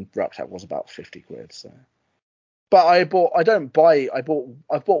main rucksack was about 50 quid. So, but I've bought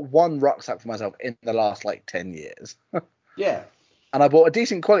one rucksack for myself in the last 10 years. Yeah. And I bought a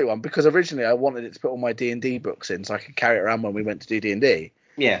decent quality one because originally I wanted it to put all my D&D books in so I could carry it around when we went to do D&D.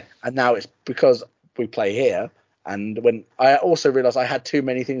 Yeah. And now it's because we play here. And when I also realised I had too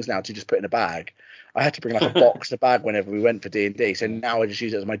many things now to just put in a bag. I had to bring a box and a bag whenever we went for D&D. So now I just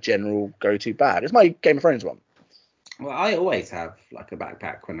use it as my general go-to bag. It's my Game of Thrones one. Well, I always have a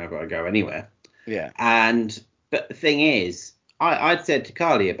backpack whenever I go anywhere. Yeah. But the thing is, I'd said to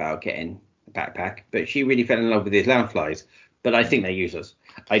Carly about getting a backpack, but she really fell in love with these Loungeflies. But I think they're useless.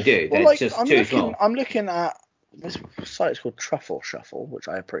 I do. Well, they're just too small. I'm looking at this site called Truffle Shuffle, which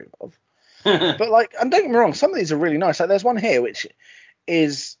I approve of. But and don't get me wrong, some of these are really nice. There's one here which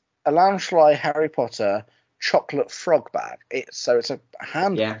is a Loungefly Harry Potter chocolate frog bag. It's a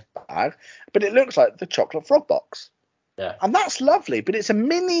hand bag, but it looks like the chocolate frog box. Yeah. And that's lovely, but it's a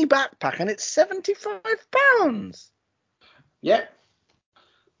mini backpack and it's £75. Yeah.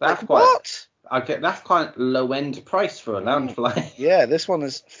 That's what? That's quite low end price for a Loungefly. Yeah, this one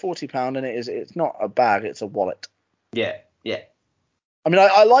is £40 and it's not a bag, it's a wallet. Yeah. I mean,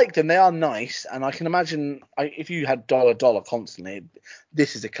 I like them. They are nice, and I can imagine if you had dollar constantly,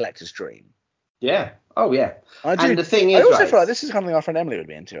 this is a collector's dream. Yeah. Oh, yeah. I do. And the thing is, I also feel like this is something our friend Emily would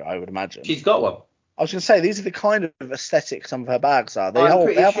be into, I would imagine. She's got one. I was going to say, these are the kind of aesthetic some of her bags are. They I'm have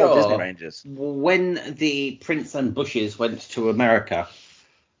pretty whole Disney sure ranges. when the Prince and Bushes went to America,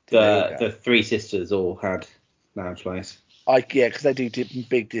 the three sisters all had loungewears. Because they do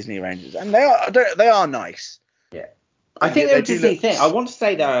big Disney ranges, and they are nice. Yeah. I think they're a Disney thing. I want to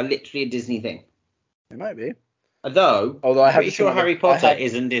say they're literally a Disney thing. It might be. Although I'm pretty sure Harry Potter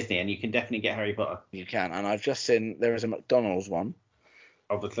isn't Disney, and you can definitely get Harry Potter. You can, and I've just seen there is a McDonald's one.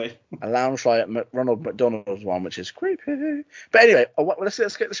 Obviously. A Loungefly at Ronald McDonald's one, which is creepy. But anyway, let's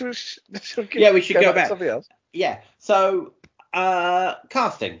get. We should go back. Something else. Yeah. So,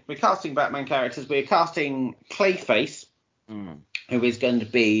 casting. We're casting Batman characters. We're casting Clayface, who is going to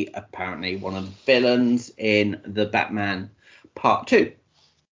be apparently one of the villains in the Batman Part 2.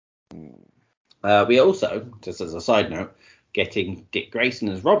 We also, just as a side note, getting Dick Grayson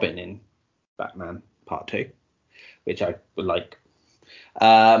as Robin in Batman Part 2, which I would like.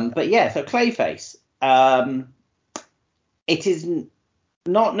 But yeah, so Clayface. It is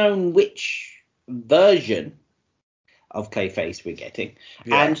not known which version of Clayface we're getting.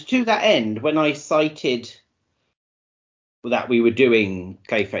 Yeah. And to that end, when I cited that we were doing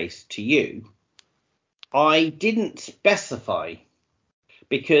Clayface to you, I didn't specify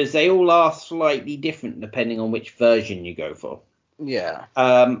because they all are slightly different depending on which version you go for. Yeah.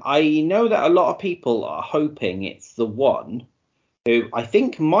 I know that a lot of people are hoping it's the one who I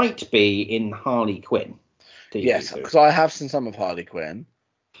think might be in Harley Quinn. Yes, because I have seen some of Harley Quinn.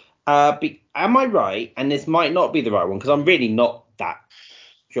 Am I right? And this might not be the right one because I'm really not that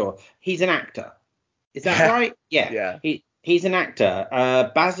sure. He's an actor. Is that right? Yeah. He's an actor.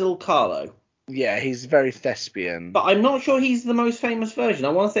 Basil Carlo. Yeah, he's very thespian. But I'm not sure he's the most famous version. I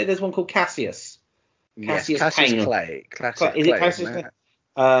want to say there's one called Cassius. Cassius Clay. Is it Cassius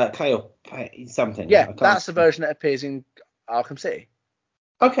Clay? Clay or something. Yeah, that's the version that appears in Arkham City.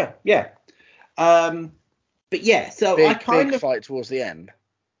 Okay, yeah. But yeah, so I kind of fight towards the end.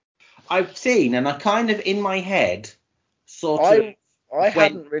 I've seen, and I kind of in my head I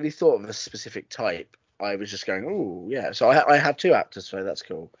hadn't really thought of a specific type. I was just going, oh yeah. So I had two actors, so that's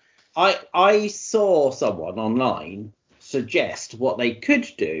cool. I saw someone online suggest what they could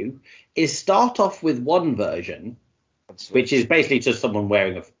do is start off with one version, which is basically just someone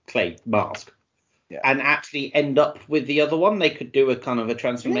wearing a clay mask. Yeah. And actually end up with the other one. They could do a kind of a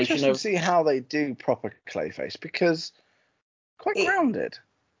transformation. It's interesting to see how they do proper Clayface because quite grounded.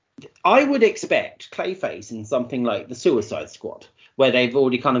 I would expect Clayface in something like the Suicide Squad, where they've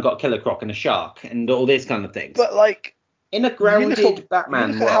already kind of got Killer Croc and a shark and all this kind of things. But like in a grounded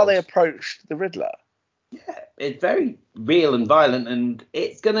Batman look at how they approached the Riddler. Yeah, it's very real and violent, and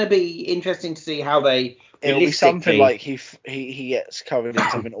it's going to be interesting to see how they. It'll be something like he gets covered in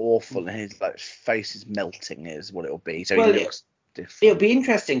something awful and his like face is melting is what it'll be. So he looks different. It'll be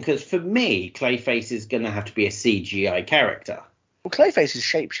interesting because for me, Clayface is going to have to be a CGI character. Well, Clayface is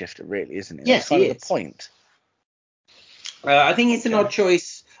shapeshifter, really, isn't he? Yes, that's kind of the point. I think it's an odd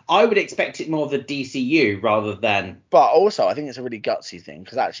choice. I would expect it more of the DCU rather than. But also, I think it's a really gutsy thing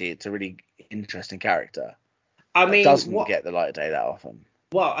because actually, it's a really interesting character. I mean, doesn't get the light of day that often.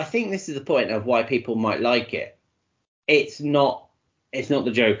 Well, I think this is the point of why people might like it. It's not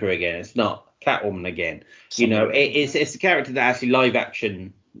the Joker again. It's not Catwoman again. It's a character that actually live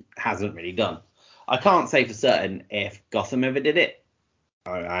action hasn't really done. I can't say for certain if Gotham ever did it,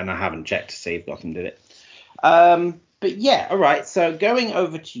 and I haven't checked to see if Gotham did it. But yeah, all right. So going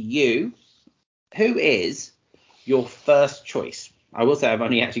over to you, who is your first choice? I will say I've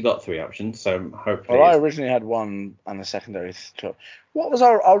only actually got 3 options, so hopefully. Well, I originally had one and a secondary choice. What was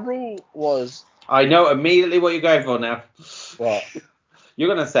our rule was? I know immediately what you're going for now. What? You're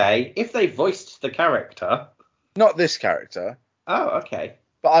going to say, if they voiced the character. Not this character. Oh, okay.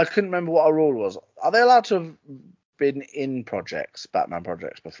 But I couldn't remember what our rule was. Are they allowed to have been in Batman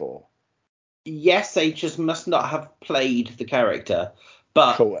projects before? Yes, they just must not have played the character.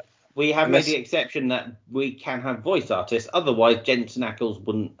 But cool. We have made the exception that we can have voice artists. Otherwise, Jensen Ackles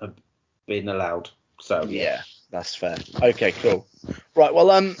wouldn't have been allowed. So yeah, that's fair. Okay, cool. Right, well,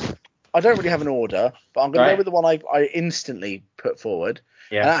 I don't really have an order, but I'm going to go with the one I instantly put forward.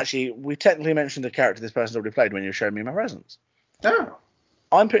 Yeah. And actually, we technically mentioned the character this person's already played when you were showing me my presents. Oh.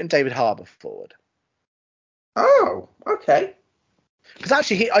 I'm putting David Harbour forward. Oh, okay. Because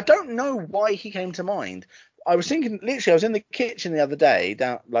actually, I don't know why he came to mind. I was thinking, literally, I was in the kitchen the other day,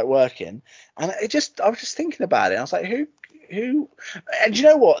 working, and I was just thinking about it. I was like, who? And you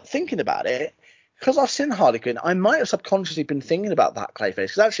know what? Thinking about it, because I've seen Harley Quinn, I might have subconsciously been thinking about that Clayface.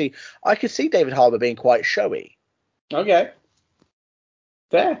 Because actually, I could see David Harbour being quite showy. Okay.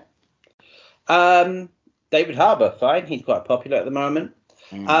 Fair. David Harbour, fine. He's quite popular at the moment.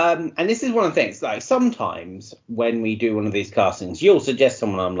 And this is one of the things, like, sometimes when we do one of these castings, you'll suggest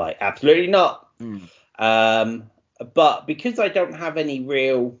someone, I'm like, absolutely not. But because I don't have any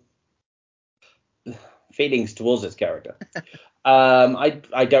real feelings towards this character,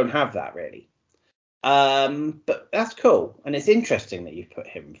 I don't have that really. But that's cool, and it's interesting that you've put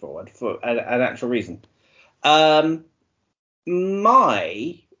him forward for an actual reason. I'm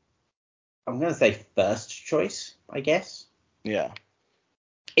going to say first choice, I guess. Yeah.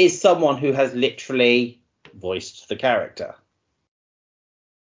 Is someone who has literally voiced the character.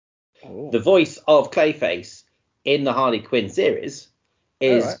 Ooh. The voice of Clayface in the Harley Quinn series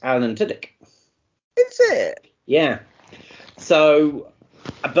is Alan Tudyk. Is it? Yeah. So,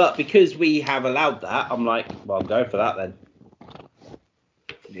 but because we have allowed that, I'm like, well, I'm going for that then.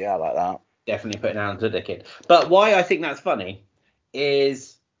 Yeah, I like that. Definitely putting Alan Tudyk in. But why I think that's funny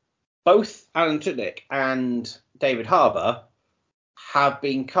is both Alan Tudyk and David Harbour have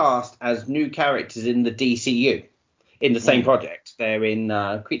been cast as new characters in the DCU in the same project. They're in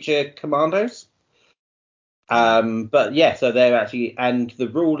Creature Commandos. But yeah, so they're actually, and the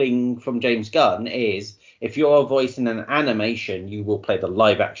ruling from James Gunn is if you're voicing an animation, you will play the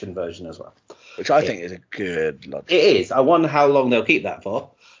live action version as well. Which I think is a good logic. It is. I wonder how long they'll keep that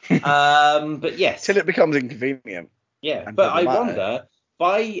for. But yes. Till it becomes inconvenient. Yeah, but I wonder,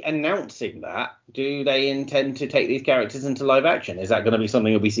 by announcing that, do they intend to take these characters into live action? Is that going to be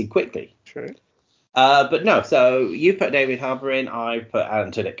something that we see quickly? True. But no, so you put David Harbour in, I put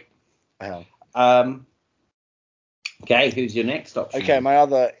Alan Tudyk. Okay, who's your next option? Okay, my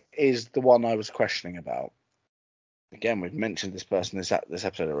other is the one I was questioning about. Again, we've mentioned this person this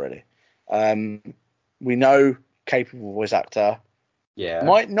episode already. We know capable voice actor. Yeah.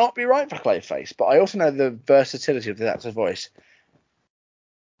 Might not be right for Clayface, but I also know the versatility of the actor's voice.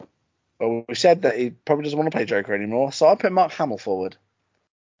 Well, we said that he probably doesn't want to play Joker anymore, so I put Mark Hamill forward.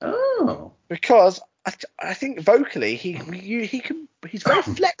 Oh. Because I think vocally he's very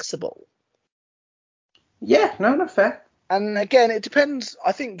flexible. Yeah, no, not fair. And again, it depends.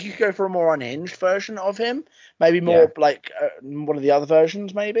 I think you could go for a more unhinged version of him, maybe more like one of the other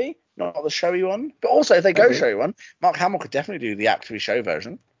versions, maybe not the showy one. But also, if they go showy one, Mark Hamill could definitely do the actory show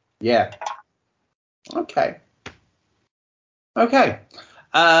version. Yeah. Okay.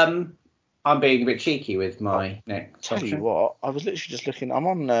 I'm being a bit cheeky with my next option. Tell you what, I was literally just looking. I'm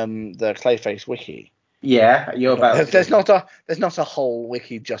on the Clayface wiki. Yeah, you're about. There's not a whole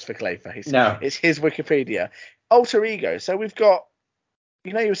wiki just for Clayface. No, it's his Wikipedia. Alter ego. So we've got,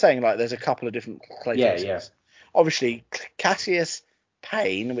 you were saying like there's a couple of different Clayfaces. Yeah. Obviously, Cassius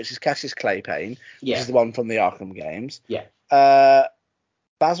Payne, which is Cassius Clay Payne, which is the one from the Arkham games. Yeah.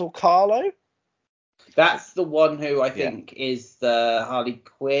 Basil Carlo. That's the one who I think is the Harley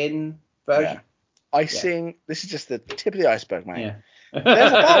Quinn version. Yeah. This is just the tip of the iceberg, mate. Yeah.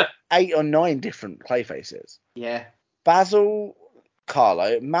 There's about 8 or 9 different Clayfaces. Yeah. Basil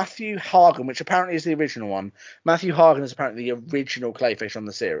Carlo, Matthew Hagen, which apparently is the original one. Matthew Hagen is apparently the original Clayface on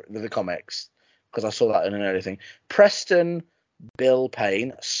the series, the comics, because I saw that in an early thing. Preston Bill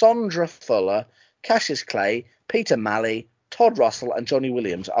Payne, Sondra Fuller, Cassius Clay, Peter Malley, Todd Russell, and Johnny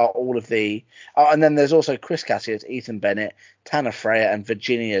Williams are all of the. And then there's also Chris Cassius, Ethan Bennett, Tanner Freya, and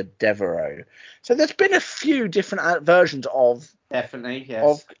Virginia Devereaux. So there's been a few different versions of. Definitely,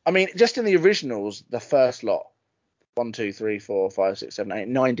 yes. Just in the originals, the first lot, 1, 2, 3, 4, 5, 6, 7, 8,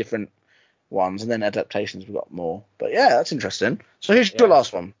 9 different ones, and then adaptations we've got more. But yeah, that's interesting. So who's your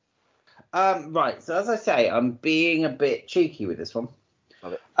last one? Right. So as I say, I'm being a bit cheeky with this one.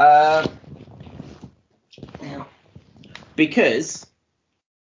 Love it. Because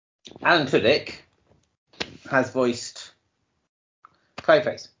Alan Tudyk has voiced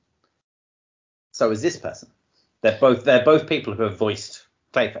Clayface. So is this person. They're both people who have voiced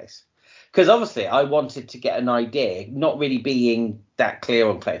Clayface. Because obviously I wanted to get an idea, not really being that clear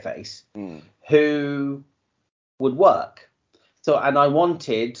on Clayface, who would work. So, and I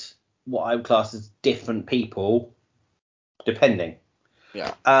wanted what I would class as different people, depending.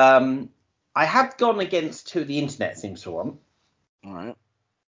 Yeah. I have gone against who the internet seems to want. All right.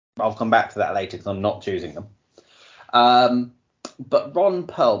 I'll come back to that later because I'm not choosing them. But Ron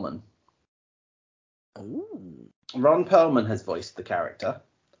Perlman. Ooh. Ron Perlman has voiced the character.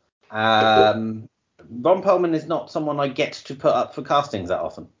 Ron Perlman is not someone I get to put up for castings that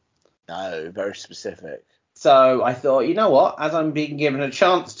often. No, very specific. So I thought, you know what? As I'm being given a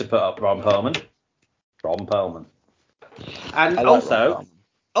chance to put up Ron Perlman. And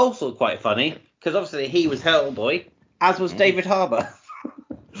also quite funny, because obviously he was Hellboy, as was David Harbour.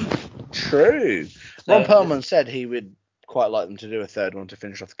 True. Ron Perlman said he would quite like them to do a third one to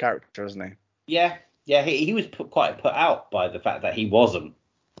finish off the character, hasn't he? Yeah, he was quite put out by the fact that he wasn't.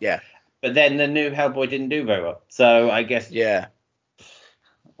 Yeah. But then the new Hellboy didn't do very well, so I guess. Yeah.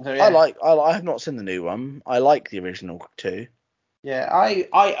 So, yeah. I have not seen the new one. I like the original 2. Yeah,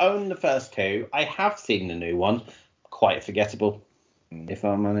 I own the first 2. I have seen the new one. Quite forgettable, if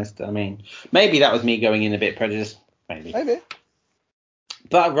I'm honest. I mean, maybe that was me going in a bit prejudiced. Maybe.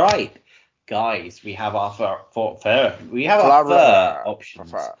 But right, guys, we have our fur options.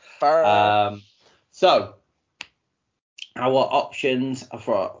 So our options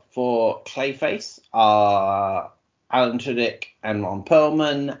for Clayface are Alan Tudyk and Ron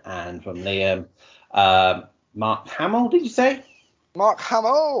Perlman, and from Liam, Mark Hamill. Did you say? Mark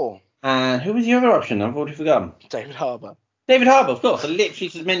Hamill. And who was the other option? I've already forgotten. David Harbour. David Harbour, of course. I literally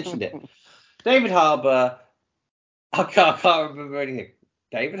just mentioned it. David Harbour. I can't remember anything.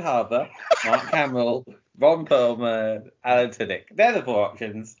 David Harbour, Mark Hamill, Ron Perlman, Alan Tudyk. They're the 4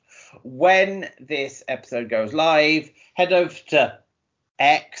 options. When this episode goes live, head over to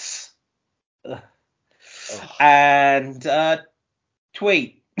X and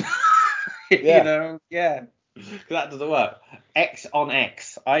tweet. Yeah. That doesn't work. X on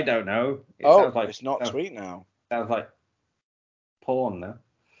X. I don't know. Sounds like it's not tweet now. Sounds like porn now.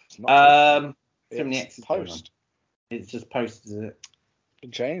 It's not so many X's post. It's just post, is it?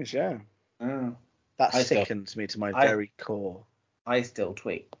 Can change, yeah. Oh. That sickens me to my very core. I still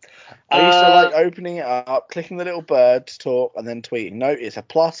tweet. I used to like opening it up, clicking the little bird to talk, and then tweeting. No, it's a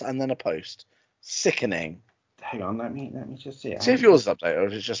plus and then a post. Sickening. Hang on, let me just see it. See if yours is updated, or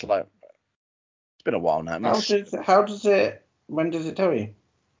is it just like it's been a while now. How does it? When does it tell you?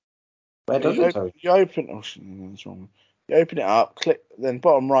 Where does it tell you? You open. Oh, that's wrong. You open it up, click. Then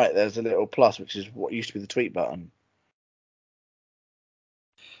bottom right, there's a little plus, which is what used to be the tweet button.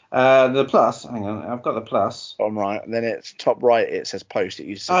 The plus. Hang on, I've got the plus. Bottom right, and then it's top right. It says post. It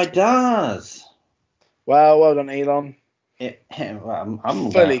used to. It does. Well done, Elon.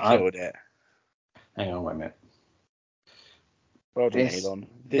 I'm fully killed it. Hang on, wait a minute. Well done, Elon.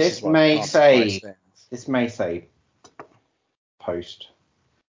 This may say post,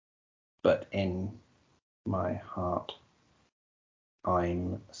 but in my heart,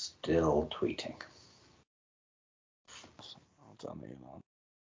 I'm still tweeting. Well done, Elon.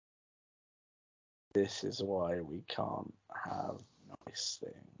 This is why we can't have nice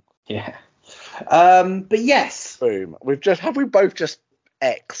things. Yeah. But yes. Boom. Have we both just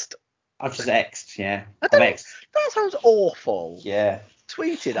X'd? I've just X'd, yeah. That sounds awful. Yeah.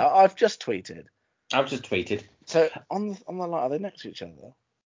 Tweeted. I've just tweeted. So on the line, are they next to each other?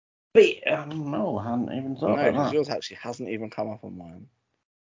 But no, I hadn't even thought about that. Yours actually hasn't even come up on mine.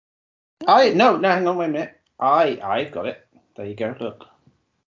 No, hang on, wait a minute. I've got it. There you go. Look.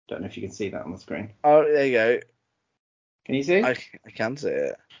 Don't know if you can see that on the screen. Oh, there you go. Can you see? I can see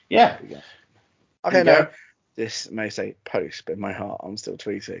it. Yeah. Okay, no. This may say post, but in my heart, I'm still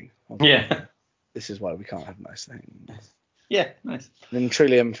tweeting. Yeah. This is why we can't have nice things. Yeah, nice. In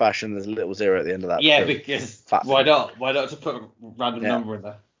Trillium fashion, there's a little 0 at the end of that. Yeah, because why not? Why not just put a random number in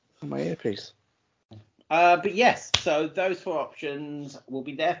there? My earpiece. But yes, so those 4 options will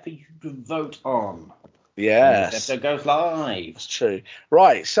be there for you to vote on. Yes. This episode goes live. That's true.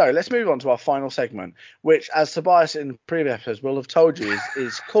 Right, so let's move on to our final segment, which, as Tobias in previous episodes will have told you,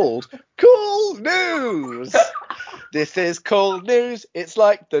 is called Cool News. This is cool news. It's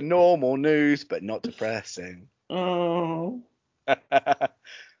like the normal news, but not depressing. Oh.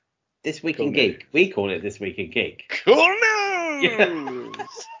 This Week in Geek. We call it This Week in Geek. Cool news!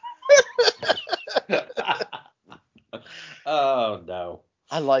 Oh, no.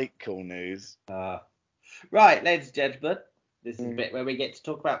 I like cool news. Right, ladies and gentlemen, this is a bit where we get to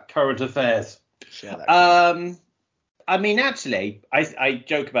talk about current affairs. I mean, actually, I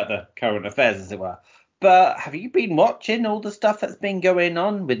joke about the current affairs, as it were, but have you been watching all the stuff that's been going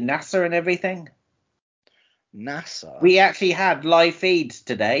on with NASA and everything? NASA? We actually had live feeds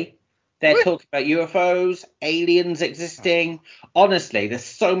today. They're talking about UFOs, aliens existing. Honestly, there's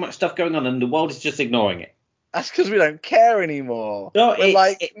so much stuff going on, and the world is just ignoring it. That's because we don't care anymore. No, we're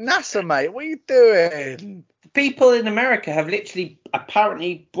NASA, mate, what are you doing? People in America have literally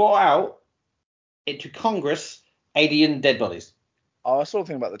apparently brought out into Congress alien dead bodies. Oh, I saw a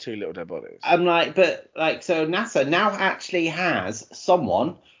thing about the 2 little dead bodies. I'm like, so NASA now actually has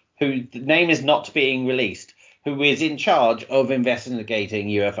someone whose name is not being released, who is in charge of investigating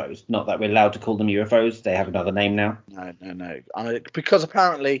UFOs. Not that we're allowed to call them UFOs. They have another name now. No. Because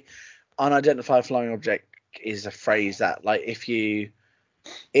apparently unidentified flying object is a phrase that, like, if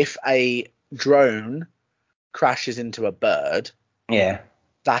a drone crashes into a bird,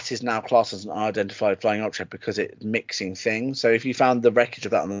 that is now classed as an unidentified flying object because it's mixing things. So if you found the wreckage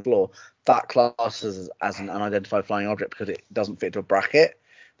of that on the floor, that classes as an unidentified flying object because it doesn't fit into a bracket.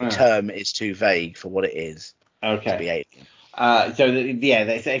 The term is too vague for what it is. Okay. To be alien. So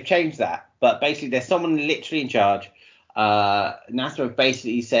they've changed that, but basically there's someone literally in charge. NASA have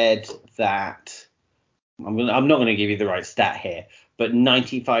basically said that I'm not going to give you the right stat here, but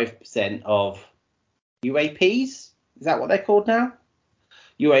 95% of UAPs, is that what they're called now?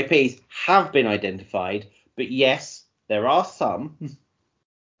 UAPs have been identified, but yes, there are some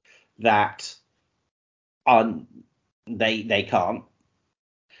that they can't.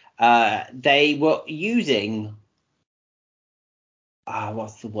 They were using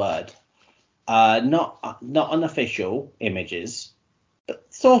what's the word? Not unofficial images, but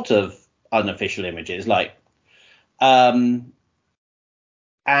sort of unofficial images, like and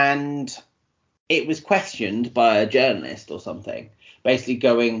it was questioned by a journalist or something, basically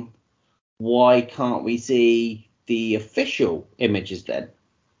going, why can't we see the official images then?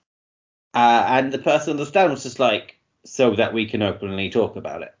 And the person on the stand was just like, so that we can openly talk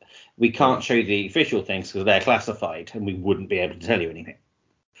about it. We can't show you the official things because they're classified and we wouldn't be able to tell you anything.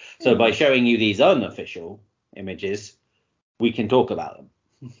 So by showing you these unofficial images, we can talk about them.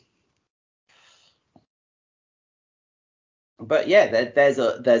 But yeah, there's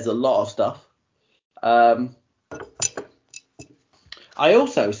a lot of stuff. I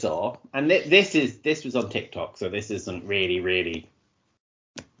also saw, and this was on TikTok, so this isn't really,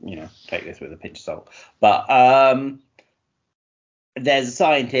 take this with a pinch of salt. But there's a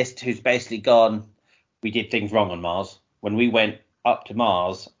scientist who's basically gone, we did things wrong on Mars. When we went up to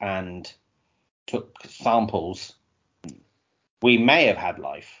Mars and took samples, we may have had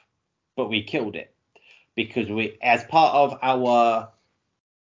life, but we killed it because as part of our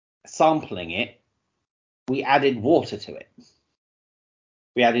sampling it, we added water to it.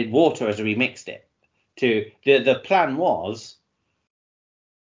 We added water as we mixed it. The plan was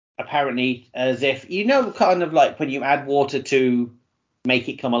apparently as if, kind of like when you add water to make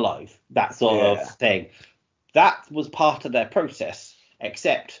it come alive, that sort of thing. That was part of their process,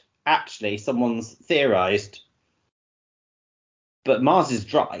 except actually someone's theorized, but Mars is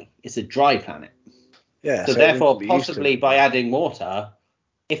dry. It's a dry planet. Yeah. So therefore, possibly by adding water,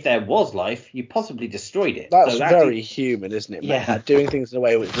 if there was life, you possibly destroyed it. That's very human, isn't it? Yeah. Doing things in a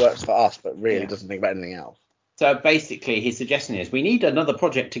way which works for us, but really doesn't think about anything else. So basically, his suggestion is we need another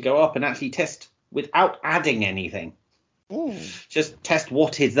project to go up and actually test without adding anything. Just test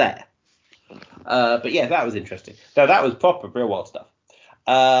what is there. But yeah, that was interesting. So that was proper real world stuff.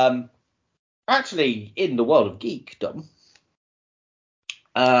 Actually, in the world of geekdom,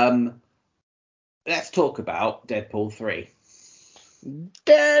 let's talk about Deadpool 3.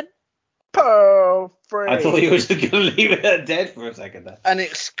 Deadpool 3. I thought you were just going to leave it at dead for a second there. An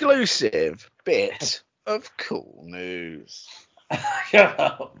exclusive bit of cool news. Shut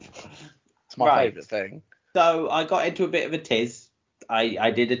up. It's my favourite thing. So I got into a bit of a tiz.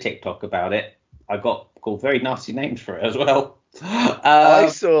 I did a TikTok about it. I got called very nasty names for it as well. I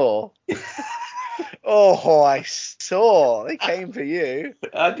saw. I saw. They came for you.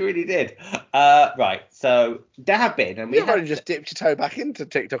 I really did. Right. So there have been, and you've only just dipped your toe back into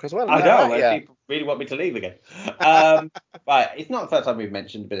TikTok as well. I know. Right? People really want me to leave again. Right. It's not the first time we've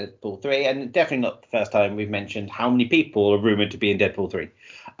mentioned Deadpool 3, and definitely not the first time we've mentioned how many people are rumored to be in Deadpool 3.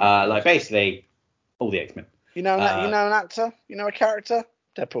 Like basically all the X-Men. You know an actor? You know a character?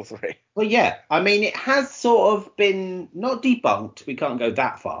 Deadpool 3. Well, yeah. I mean, it has sort of been not debunked. We can't go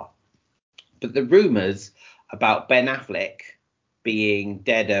that far. But the rumours about Ben Affleck being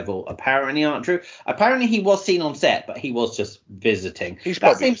Daredevil apparently aren't true. Apparently he was seen on set, but he was just visiting. He's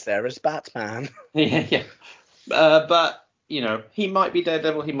probably just there as Batman. Yeah. But, he might be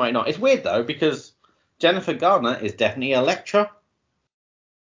Daredevil, he might not. It's weird, though, because Jennifer Garner is definitely Elektra.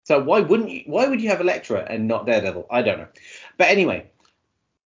 So why would you have Elektra and not Daredevil? I don't know. But anyway,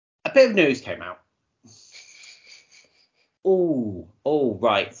 a bit of news came out. Oh,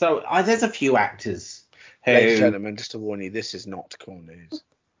 right. So there's a few actors who... Ladies and gentlemen, just to warn you, this is not cool news.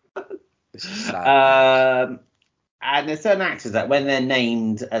 This is sad. And there's certain actors that when they're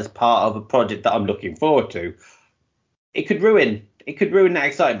named as part of a project that I'm looking forward to, it could ruin that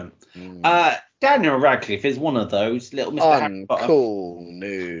excitement. Daniel Radcliffe is one of those, little Mr. Harry Potter. Uncool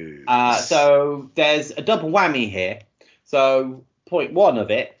news. So there's a double whammy here. So point one of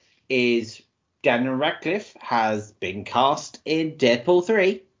it is Daniel Radcliffe has been cast in Deadpool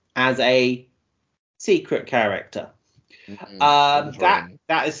 3 as a secret character.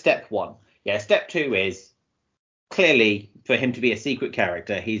 That is step one. Yeah, step two is clearly for him to be a secret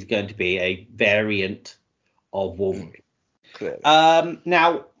character, he's going to be a variant of Wolverine.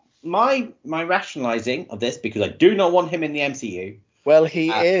 Now, my rationalizing of this, because I do not want him in the MCU. Well, he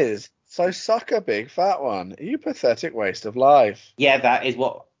is. So suck a big fat one. You pathetic waste of life. Yeah, that is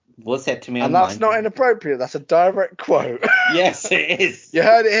what was said to me and online. And that's not inappropriate. That's a direct quote. Yes, it is. You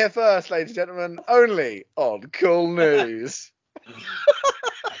heard it here first, ladies and gentlemen. Only on Cool News.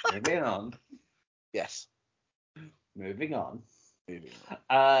 Moving on. Yes. Moving on.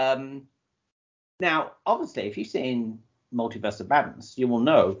 Now, obviously, if you've seen Multiverse of Madness, you will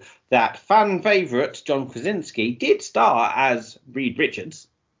know that fan favourite John Krasinski did star as Reed Richards.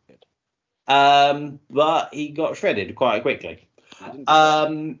 But he got shredded quite quickly.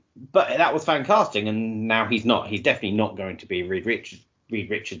 But that was fan casting, and now he's not. He's definitely not going to be Reed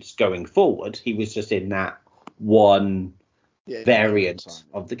Richards going forward. He was just in that one variant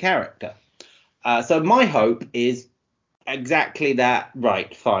of the character. So my hope is exactly that.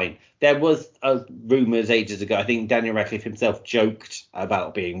 Right, fine. There was rumours ages ago. I think Daniel Radcliffe himself joked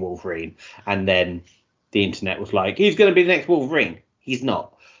about being Wolverine, and then the internet was like, he's going to be the next Wolverine. He's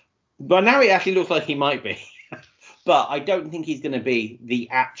not. But now it actually looks like he might be. But I don't think he's going to be the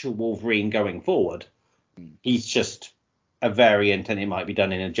actual Wolverine going forward. He's just a variant, and it might be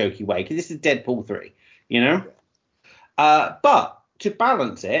done in a jokey way, because this is Deadpool 3, you know? But to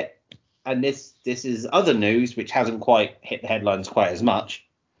balance it, and this is other news which hasn't quite hit the headlines quite as much,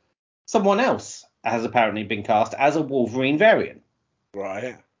 someone else has apparently been cast as a Wolverine variant.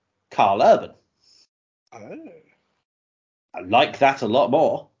 Right. Carl Urban. Oh. I like that a lot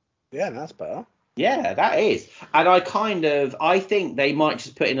more. Yeah, that's better. Yeah, that is. And I think they might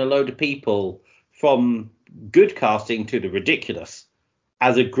just put in a load of people from good casting to the ridiculous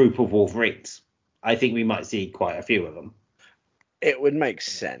as a group of Wolverines. I think we might see quite a few of them. It would make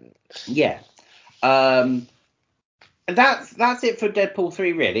sense. Yeah. And that's it for Deadpool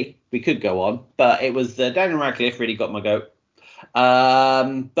 3, really. We could go on, but it was Daniel Radcliffe really got my goat.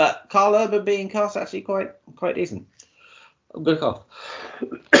 But Carl Urban being cast actually quite decent. I'm going to cough.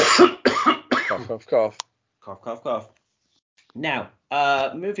 Cough, cough, cough. Cough, cough, cough. Now,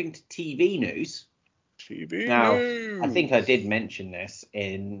 moving to TV news. Now, I think I did mention this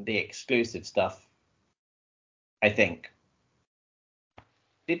in the exclusive stuff. I think.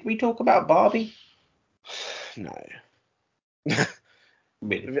 Did we talk about Barbie? No.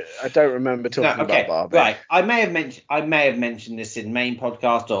 Really? I don't remember talking about Barbie. Right. I may have mentioned this in main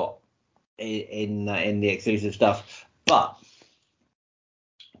podcast or in the exclusive stuff, but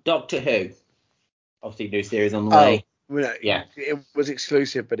Doctor Who, obviously new series on the way. Yeah, it was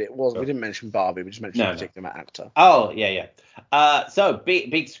exclusive, but it was. We didn't mention Barbie. We just mentioned a particular actor. Oh yeah. So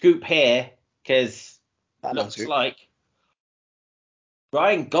big scoop here, because looks like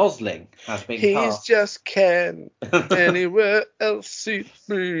Ryan Gosling has been cast. He's just Ken. Anywhere else he'd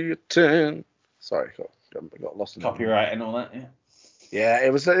be a 10. Sorry, got lost in copyright and all that. Yeah. Yeah,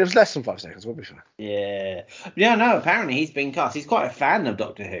 it was less than 5 seconds. We'll be fine. Yeah. No. Apparently he's been cast. He's quite a fan of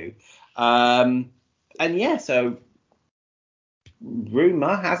Doctor Who. And yeah, so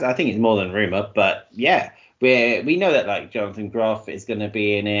rumor has. I think it's more than rumor, but yeah, we know that like Jonathan Groff is going to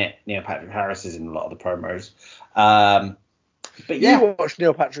be in it. Neil Patrick Harris is in a lot of the promos. But yeah, you watched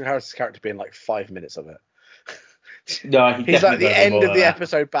Neil Patrick Harris's character being like 5 minutes of it. No, he's like the end of the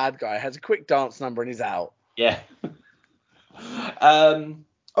episode bad guy. Has a quick dance number and he's out. Yeah.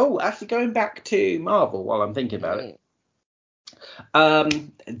 Actually, going back to Marvel while I'm thinking about it.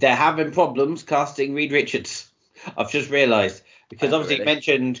 They're having problems casting Reed Richards. I've just realised. Because obviously you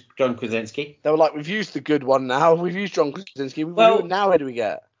mentioned John Krasinski. They were like, we've used the good one now. We've used John Krasinski. Now who do we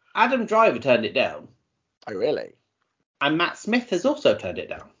get? Adam Driver turned it down. Oh, really? And Matt Smith has also turned it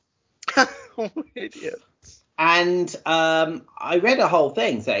down. Idiots. And I read a whole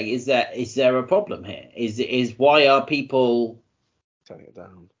thing saying, is there a problem here? Is why are people turning it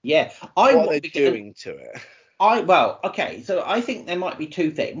down? Yeah. What are they doing to it? So I think there might be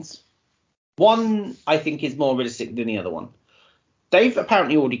two things. One, I think, is more realistic than the other one. They've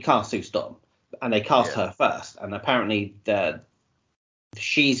apparently already cast Sue Storm, and they cast her first, and apparently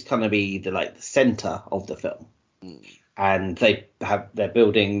she's going to be the center of the film, and they're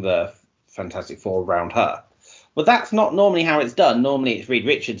building the Fantastic Four around her. Well, that's not normally how it's done. Normally, it's Reed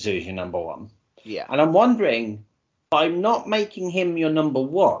Richards who's your number one. Yeah. And I'm wondering, by not making him your number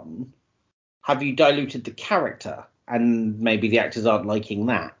one, have you diluted the character, and maybe the actors aren't liking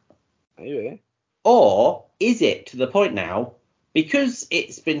that? Maybe. Or is it to the point now, because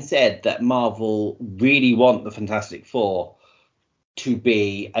it's been said that Marvel really want the Fantastic Four to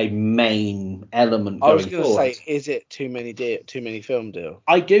be a main element I was going going to forward. say, is it too many film deal?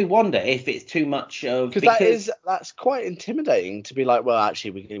 I do wonder if it's too much of because that's quite intimidating to be like, well,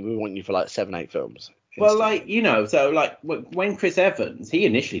 actually, we want you for like 7-8 films. well, like so like when Chris Evans, he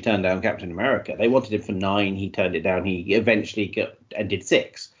initially turned down Captain America. They wanted him for 9. He turned it down. He eventually got and did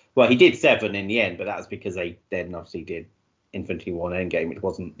 6. Well, he did 7 in the end, but that was because they then obviously did Infinity War and Endgame, which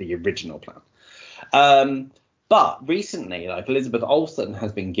wasn't the original plan. But recently, like Elizabeth Olsen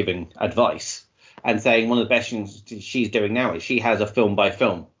has been giving advice and saying one of the best things she's doing now is she has a film by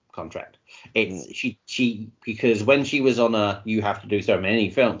film contract. It's she because when she was on you have to do so many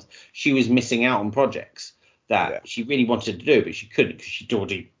films, she was missing out on projects that she really wanted to do, but she couldn't because she'd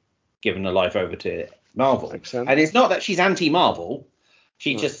already given her life over to Marvel. And it's not that she's anti-Marvel.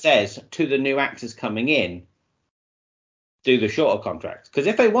 She just says to the new actors coming in, do the shorter contracts because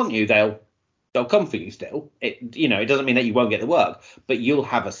if they want you, they'll come for you still. It doesn't mean that you won't get the work, but you'll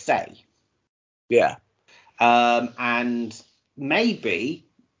have a say. Yeah. And maybe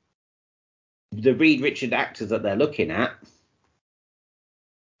the Reed Richards actors that they're looking at,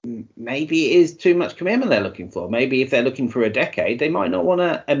 maybe it is too much commitment they're looking for. Maybe if they're looking for a decade, they might not want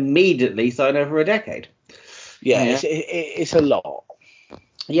to immediately sign over a decade. Yeah. It's a lot.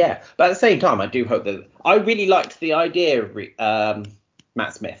 Yeah, but at the same time, I do hope that I really liked the idea of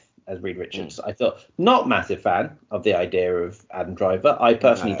Matt Smith as Reed Richards. I thought not massive fan of the idea of Adam Driver. I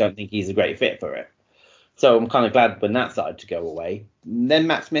personally don't think he's a great fit for it. So I'm kind of glad when that started to go away. And then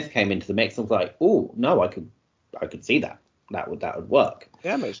Matt Smith came into the mix and was like, oh no, I could see that. That would work.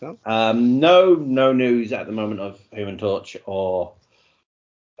 Yeah, makes sense. No news at the moment of Human Torch or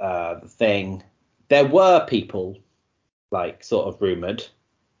the Thing. There were people like sort of rumored.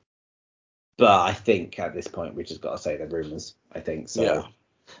 But I think at this point we just got to say they're rumors. I think so. Yeah.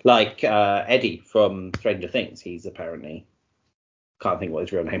 Like Eddie from Stranger Things, he's apparently can't think what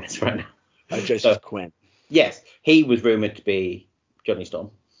his real name is right now. Joseph Quinn. Yes, he was rumored to be Johnny Storm.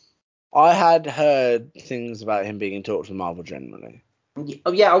 I had heard things about him being in talks with Marvel generally.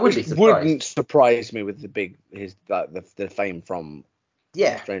 Oh yeah, I would be surprised. Wouldn't surprise me with the fame from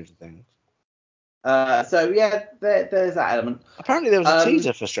Stranger Things. So yeah, there's that element. Apparently there was a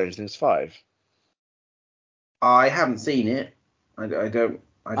teaser for Stranger Things 5. I haven't seen it. I don't.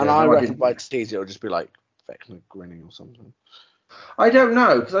 I reckon by teaser it'll just be like Vecna grinning or something. I don't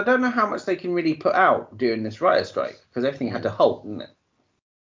know because I don't know how much they can really put out during this writer strike because everything had to halt, didn't it?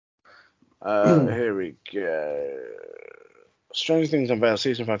 Here we go. Stranger Things unveils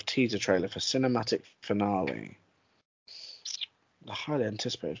season 5 teaser trailer for cinematic finale. The highly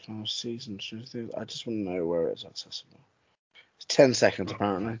anticipated final season. I just want to know where it's accessible. It's 10 seconds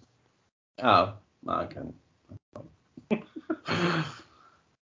apparently. Oh, okay.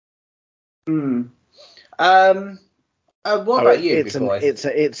 What about you?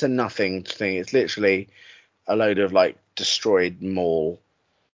 It's a nothing thing. It's literally a load of like destroyed mall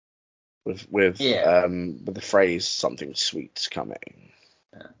with the phrase "something sweet's coming."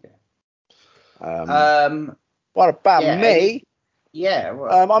 Okay. What about me?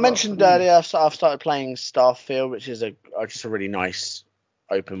 I mentioned earlier I've started playing Starfield, which is just a really nice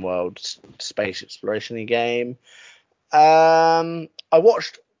open world space exploration game.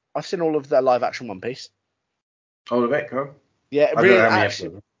 I've seen all of the live action One Piece. All of it, cool. Yeah, really.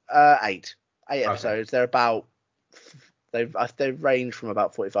 Actually, 8 episodes. They're about they range from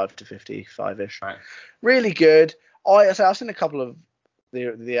about 45 to 55ish. Right. Really good. I've seen a couple of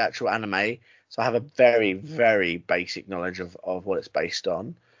the actual anime, so I have a very very basic knowledge of what it's based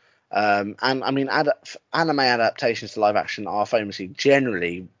on. And I mean, anime adaptations to live action are famously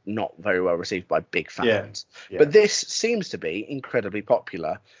generally not very well received by big fans. Yeah. But this seems to be incredibly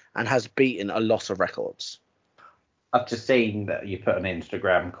popular and has beaten a lot of records. I've just seen that you put on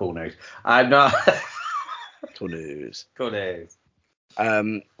Instagram. Cool news. I'm not. Cool news. Cool news.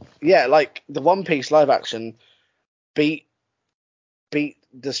 Yeah, like the One Piece live action beat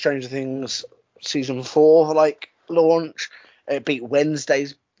the Stranger Things season 4 like launch. It beat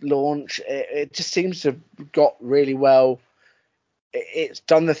Wednesday's launch. It just seems to have got really well. It's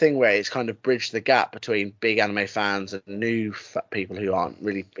done the thing where it's kind of bridged the gap between big anime fans and new people who aren't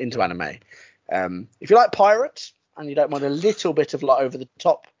really into anime. If you like pirates and you don't mind a little bit of like over the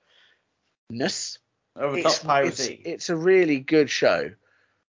topness, piracy, it's a really good show.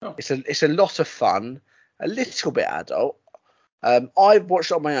 Oh. It's a lot of fun, a little bit adult. I've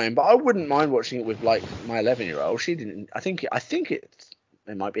watched it on my own, but I wouldn't mind watching it with like my 11-year-old. She didn't. I think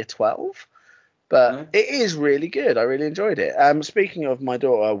it might be a 12, but it is really good. I really enjoyed it. Speaking of my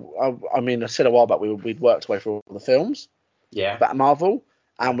daughter, I said a while back we'd worked our way through all the films. Yeah. About Marvel,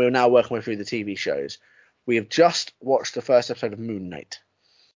 and we're now working our way through the TV shows. We have just watched the first episode of Moon Knight.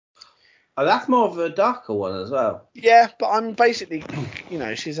 Oh, that's more of a darker one as well. Yeah, but I'm basically,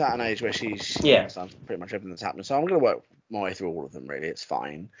 she's at an age where she understands pretty much everything that's happening. So I'm going to work my way through all of them, really. It's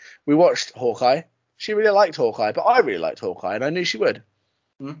fine. We watched Hawkeye. She really liked Hawkeye, but I really liked Hawkeye, and I knew she would.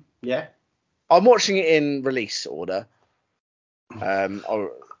 Yeah. I'm watching it in release order. I'm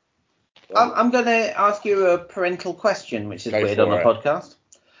going to ask you a parental question, which is weird on the podcast.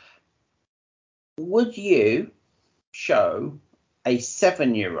 Would you show a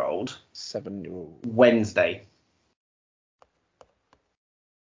 7-year-old Wednesday?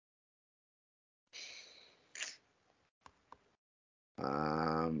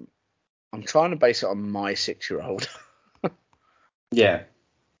 I'm trying to base it on my 6-year-old. Yeah.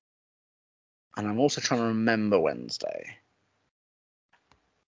 And I'm also trying to remember Wednesday.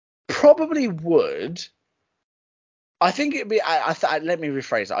 Probably would. I think it'd be. Let me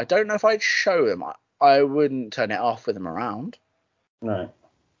rephrase it. I don't know if I'd show him. I wouldn't turn it off with him around. Right.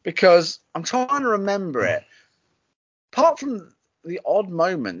 Because I'm trying to remember it. Apart from the odd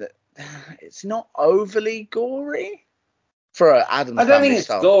moment that it's not overly gory for an Addams Family. I don't think it's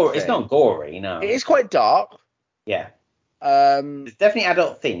gory. It's not gory. No. It is quite dark. Yeah. There's definitely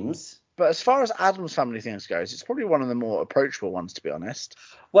adult themes. But as far as Addams Family things goes, it's probably one of the more approachable ones, to be honest.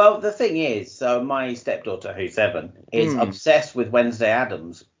 Well, the thing is, so my stepdaughter, who's 7, is obsessed with Wednesday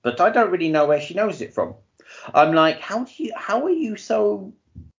Addams, but I don't really know where she knows it from. I'm like, how are you so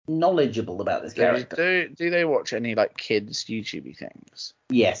knowledgeable about this character? Do they watch any kids YouTube things?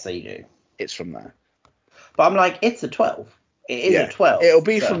 Yes, they do. It's from there. But I'm like, it's a 12. It is a 12. It'll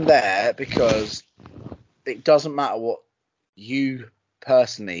be from there because it doesn't matter what you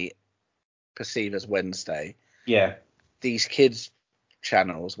personally perceive as Wednesday. Yeah. These kids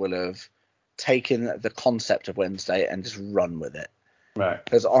channels will have taken the concept of Wednesday and just run with it. Right.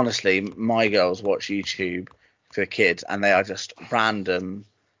 Because honestly, my girls watch YouTube for kids and they are just random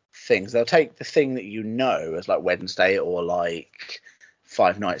things. They'll take the thing that as Wednesday or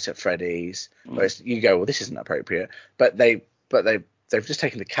Five Nights at Freddy's, whereas you go, well, this isn't appropriate. But they've just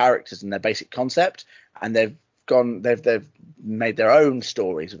taken the characters and their basic concept and they've made their own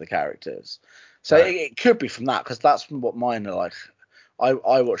stories with the characters. So it could be from that, because that's what mine are like.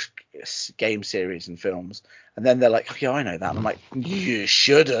 I watch game series and films, and then they're like, oh, yeah, I know that. And I'm like, you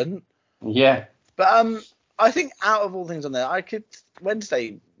shouldn't. Yeah. But I think out of all things on there, I could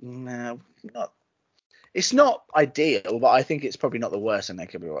Wednesday. No, not. It's not ideal, but I think it's probably not the worst thing they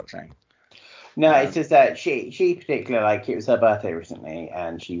could be watching. No, it's just that she particularly, it was her birthday recently,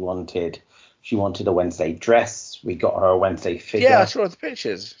 and she wanted a Wednesday dress. We got her a Wednesday figure. Yeah, I saw the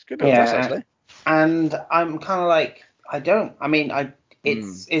pictures. It's a good little dress, actually. And I'm kind of like,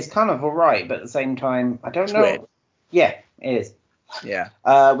 it's kind of all right, but at the same time, I don't know. Weird. Yeah, it is. Yeah.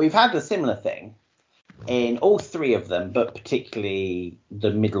 We've had a similar thing in all 3 of them, but particularly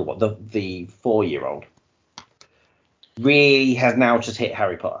the middle one, the 4-year-old, really has now just hit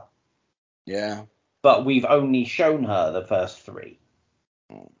Harry Potter. Yeah. But we've only shown her the first 3.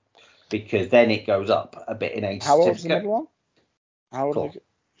 Because then it goes up a bit in age. How old's the middle one? How old are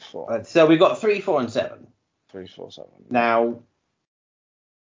 4? So we've got 3, 4, and 7. 3, 4, 7. Now,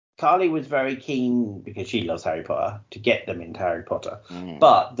 Carly was very keen, because she loves Harry Potter, to get them into Harry Potter.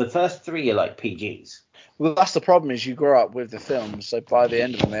 But the first 3 are PGs. Well, that's the problem, is you grow up with the films, so by the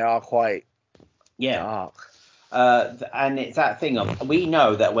end of them, they are quite dark. And it's that thing of, we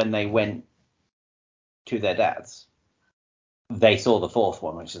know that when they went to their dads, they saw the 4th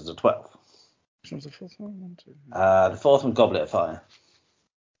one, which is a 12. Which one's the 4th one? The 4th one, Goblet of Fire.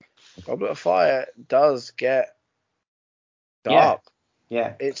 Goblet of Fire does get dark.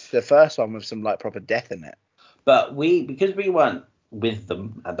 Yeah. It's the first one with some proper death in it. But because we weren't with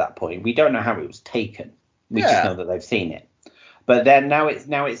them at that point, we don't know how it was taken. We just know that they've seen it. But then now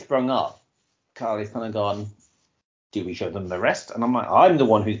it's sprung up. Carly's kind of gone, do we show them the rest? And I'm like, I'm the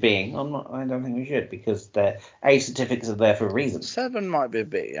one who's being. I don't think we should, because their age certificates are there for a reason. 7 might be a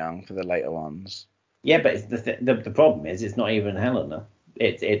bit young for the later ones. Yeah, but it's the problem is it's not even Helena.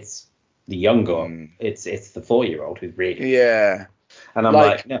 It's the younger one. It's the 4-year-old who's really. Yeah. And I'm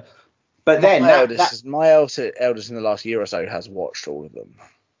like no. But then my eldest in the last year or so has watched all of them.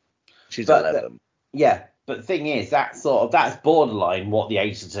 She's 11. But the thing is, that's borderline what the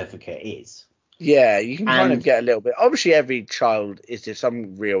age certificate is. Yeah, you can kind of get a little bit. Obviously, every child is just,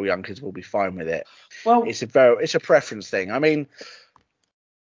 some real young kids will be fine with it. Well, it's a preference thing. I mean,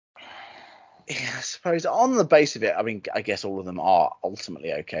 I suppose on the base of it, I guess all of them are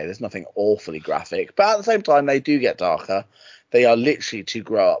ultimately okay. There's nothing awfully graphic, but at the same time, they do get darker. They are literally to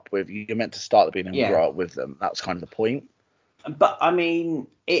grow up with. You're meant to start the beginning and grow up with them. That's kind of the point. But I mean,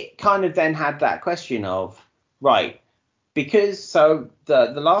 it kind of then had that question of, right, because so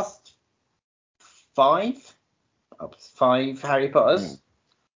the last five Harry Potters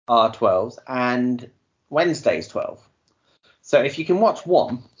are 12s and Wednesday's 12. So if you can watch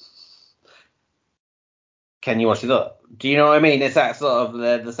one, can you watch the other? Do you know what I mean? It's that sort of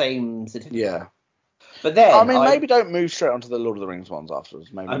the same certificate. Yeah. But then I mean, maybe don't move straight onto the Lord of the Rings ones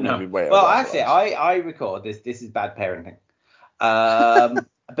afterwards. Maybe wait. Well, actually, I record this. This is bad parenting. But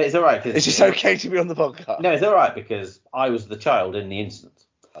it's all right. It's just okay to be on the podcast. No, it's all right because I was the child in the instance.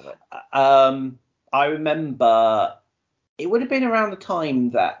 I remember it would have been around the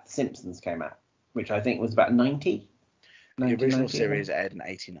time that Simpsons came out, which I think was about 90. The original series aired in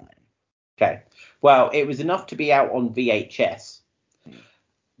 89. Okay. Well, it was enough to be out on VHS.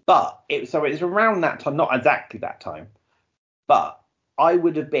 But it was around that time, not exactly that time, but I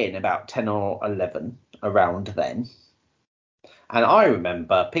would have been about 10 or 11 around then. And I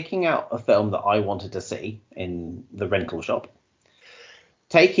remember picking out a film that I wanted to see in the rental shop,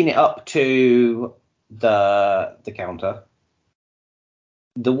 taking it up to the counter,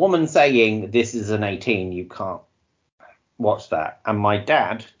 the woman saying, "This is an 18, you can't watch that." And my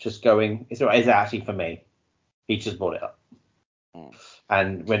dad just going, "It's actually for me." He just bought it up.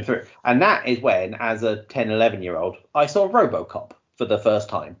 And went through. And that is when, as a 10, 11-year-old, I saw RoboCop for the first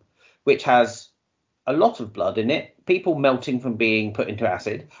time, which has a lot of blood in it, people melting from being put into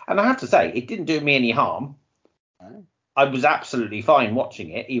acid. And I have to say, it didn't do me any harm. Oh. I was absolutely fine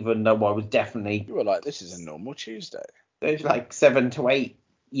watching it, even though I was definitely... You were like, this is a normal Tuesday. It was like 7 to 8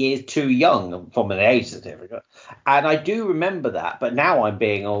 years too young from an age certificate. And I do remember that, but now I'm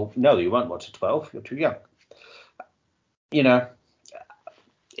being, oh, no, you won't watch at 12, you're too young. You know...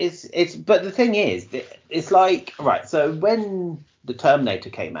 But the thing is, it's like, right, so when the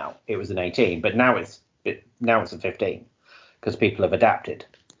Terminator came out, it was an 18, but now it's a 15 because people have adapted.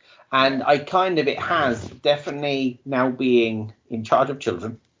 And it has definitely now being in charge of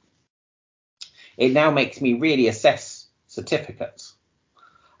children. It now makes me really assess certificates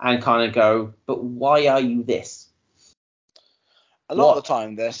and kind of go, but why are you this? A lot of the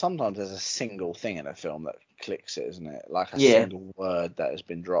time, sometimes there's a single thing in a film that clicks it, isn't it? Like a single word that has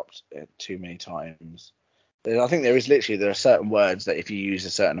been dropped too many times. I think there are certain words that if you use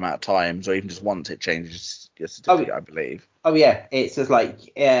a certain amount of times or even just once, it changes your certificate, I believe. Oh yeah, it's just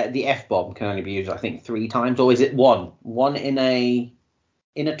like the F-bomb can only be used, I think, 3 times, or is it one? One in a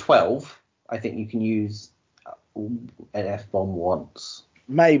 12, I think you can use an F-bomb once.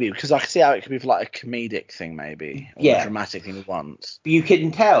 Maybe, because I can see how it could be for like a comedic thing, maybe, or a dramatic thing once. You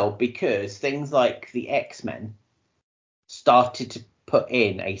can tell because things like the X-Men started to put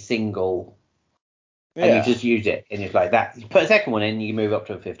in a single, and you just use it, and it's like that. You put a second one in, you move up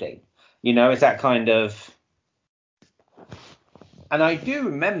to a 15. You know, it's that kind of. And I do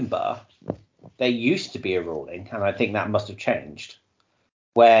remember there used to be a ruling, and I think that must have changed,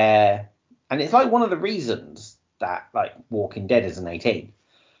 where, and it's like one of the reasons that like Walking Dead is an 18.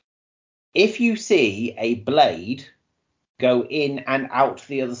 If you see a blade go in and out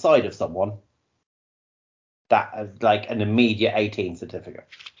the other side of someone, that is like an immediate 18 certificate.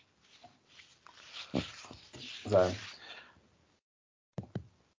 So.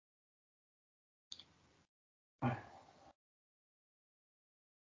 I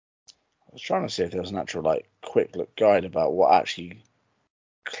was trying to see if there was an actual like quick look guide about what actually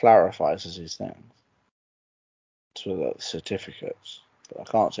clarifies as these things to the certificates, but I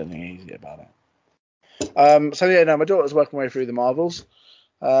can't see anything easy about it. My daughter's working her way through the Marvels,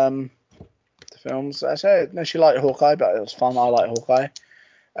 the films. I said no, she liked Hawkeye, but it was fun. I like Hawkeye.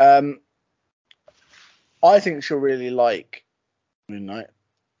 I think she'll really like Moon Knight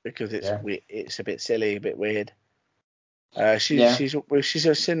because it's a bit silly, a bit weird.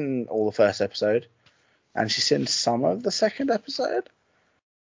 She's seen all the first episode, and she's seen some of the second episode.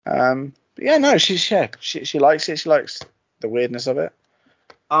 But yeah, no, she likes it. She likes the weirdness of it.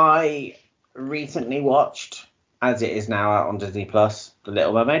 I recently watched, as it is now out on Disney Plus, The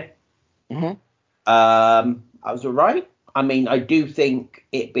Little Mermaid. Mm-hmm. I was alright. I mean, I do think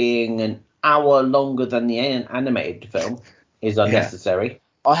it being an hour longer than the animated film is unnecessary.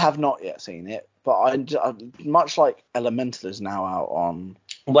 I have not yet seen it, but I much like Elemental is now out on.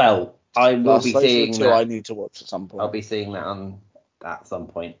 Well, I will be seeing that. I need to watch at some point. I'll be seeing that at some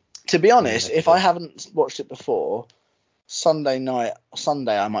point. To be honest, if I haven't watched it before, Sunday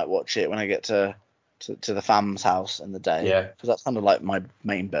I might watch it when I get to the fam's house in the day. Yeah. Because that's kind of like my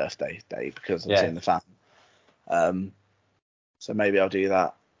main birthday day because I'm seeing the fam. So maybe I'll do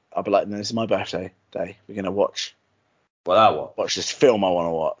that. I'll be like, no, this is my birthday day. We're gonna watch. Well, I'll watch this film I want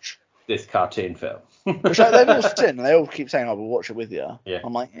to watch. this cartoon film. Which they've all seen, and they all keep saying, "I will watch it with you." Yeah.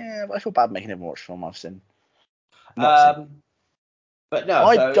 I'm like, yeah, but I feel bad making everyone watch a film I've seen. But no,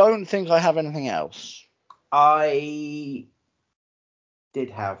 I don't think I have anything else. I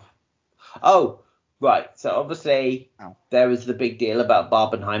did have. Oh, right. So obviously there was the big deal about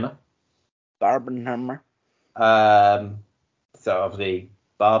Barbenheimer. So obviously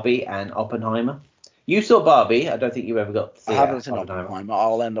Barbie and Oppenheimer. You saw Barbie. I don't think you ever got to see I haven't seen Oppenheimer.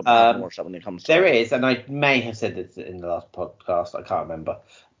 I'll end up having to watch that when it comes to There is, and I may have said this in the last podcast. I can't remember.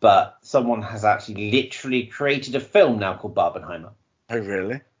 But someone has actually literally created a film now called Barbenheimer. Oh,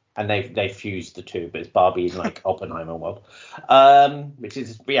 really? And they fused the two, but it's Barbie in like Oppenheimer world, which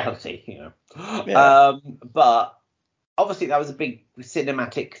is reality, you know. Yeah. But obviously that was a big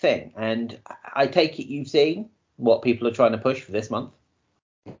cinematic thing, and I take it you've seen what people are trying to push for this month.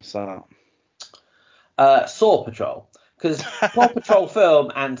 So, Saw Patrol, because Paw Patrol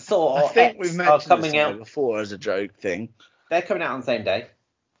film and Saw I think X we've are mentioned coming this out before as a joke thing. They're coming out on the same day.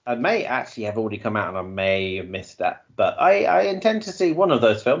 I may actually have already come out, and I may have missed that. But I intend to see one of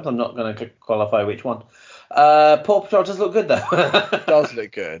those films. I'm not going to qualify which one. Paw Patrol does look good, though. It does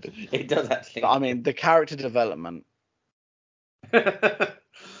look good. It does, actually. I mean, the character development. The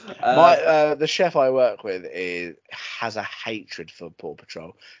chef I work with has a hatred for Paw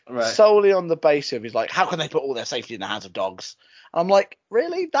Patrol. Right. Solely on the basis of he's like, how can they put all their safety in the hands of dogs? And I'm like,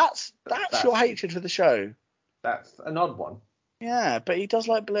 really? That's your hatred for the show? That's an odd one. Yeah, but he does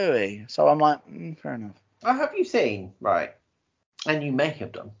like Bluey, so I'm like, fair enough. Have you seen, right, and you may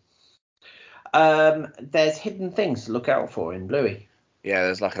have done, there's hidden things to look out for in Bluey. Yeah,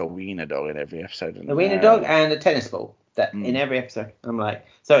 there's like a wiener dog in every episode. A wiener dog and a tennis ball in every episode. I'm like,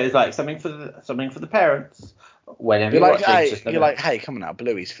 so it's like something for the parents. Whenever you're like, hey, come on now,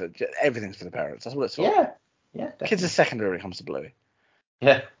 Bluey's everything's for the parents. That's what it's for. Yeah, definitely. Kids are secondary when it comes to Bluey.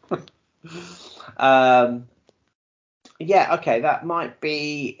 Yeah. Yeah, okay, that might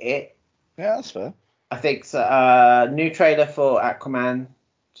be it. Yeah, that's fair. I think so. New trailer for Aquaman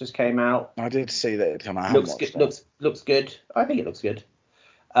just came out. I did see that it come out. Looks good. Looks good. I think it looks good.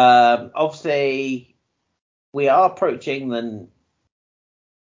 Obviously, we are approaching the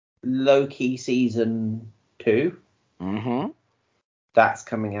Loki season 2. Mm-hmm. That's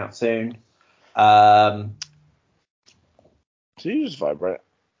coming out soon. So you just vibrate.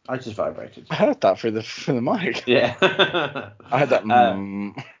 I just vibrated. I heard that through the mic. Yeah. I heard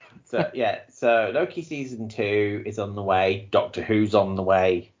that. So Loki season 2 is on the way. Doctor Who's on the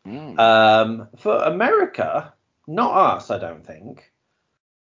way. For America, not us, I don't think.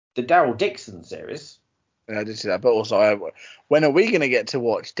 The Daryl Dixon series. Yeah, I did see that. But also, when are we going to get to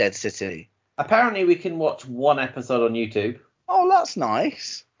watch Dead City? Apparently, we can watch one episode on YouTube. Oh, that's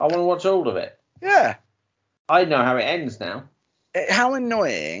nice. I want to watch all of it. Yeah. I know how it ends now. How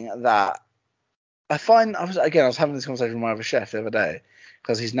annoying that I was having this conversation with my other chef the other day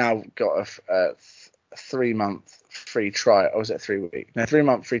because he's now got a 3-month free trial. Or was it 3 week? No,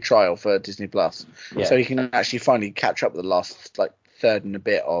 3-month free trial for Disney Plus. Yeah. So he can actually finally catch up with the last third and a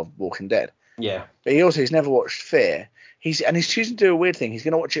bit of Walking Dead. Yeah. But he's never watched Fear. He's choosing to do a weird thing. He's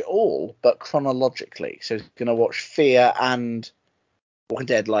going to watch it all, but chronologically. So he's going to watch Fear and Walking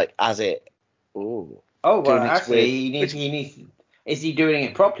Dead as it. Ooh. Oh well, actually, he needs. Is he doing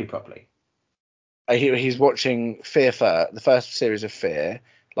it properly? He's watching Fear first, the first series of Fear,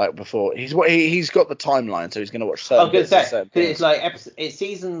 before. He's got the timeline, so he's going to watch certain bits. It's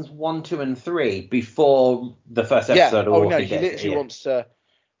seasons 1, 2, and 3 before the first episode of Walking Dead. He literally wants to.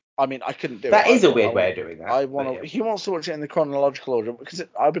 I mean, I couldn't do it. That is a weird way of doing that. He wants to watch it in the chronological order because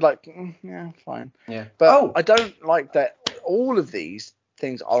I'd be like, yeah, fine. Yeah. But I don't like that. All of these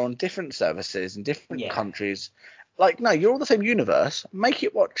things are on different services in different countries. No, you're all the same universe. Make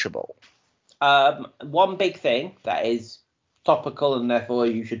it watchable. One big thing that is topical and therefore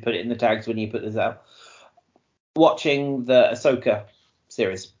you should put it in the tags when you put this out. Watching the Ahsoka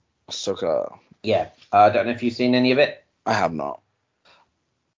series. Ahsoka. Yeah. I don't know if you've seen any of it. I have not.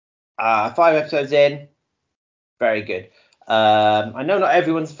 5 episodes in. Very good. I know not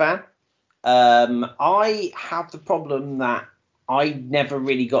everyone's a fan. I have the problem that I never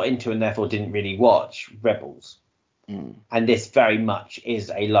really got into and therefore didn't really watch Rebels. And this very much is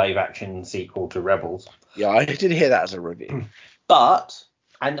a live action sequel to Rebels. Yeah, I did hear that as a review. But,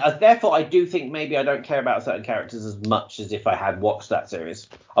 therefore I do think maybe I don't care about certain characters as much as if I had watched that series.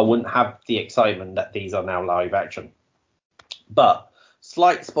 I wouldn't have the excitement that these are now live action. But,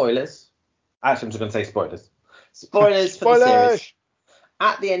 slight spoilers. Actually, I'm just going to say spoilers. Spoilers for the series.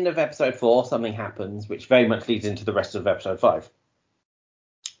 At the end of episode 4, something happens, which very much leads into the rest of episode 5.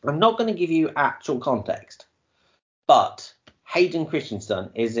 I'm not going to give you actual context. But Hayden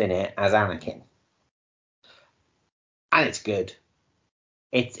Christensen is in it as Anakin, and it's good.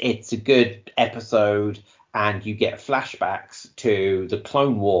 It's a good episode, and you get flashbacks to the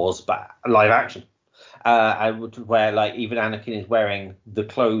Clone Wars, but live action, where like even Anakin is wearing the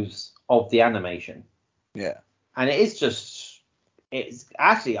clothes of the animation. Yeah, and it's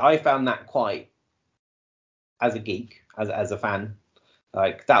actually I found that quite, as a geek, as a fan,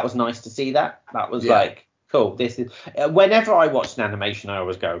 like that was nice to see that. That was like cool. This is whenever I watch an animation, I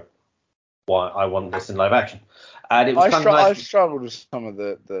always go, "Why I want this in live action." And it was kind of nice. I've struggled with some of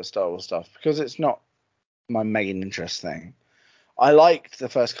the Star Wars stuff because it's not my main interest thing. I liked the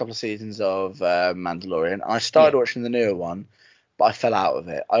first couple of seasons of Mandalorian. I started watching the newer one, but I fell out of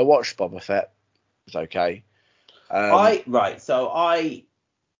it. I watched Boba Fett. It was okay.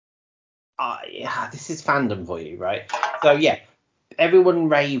 This is fandom for you, right? So yeah, everyone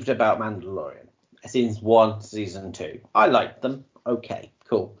raved about Mandalorian. Seasons 1, season 2. I liked them. Okay,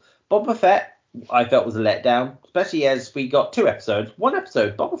 cool. Boba Fett, I felt was a letdown, especially as we got 2 episodes. 1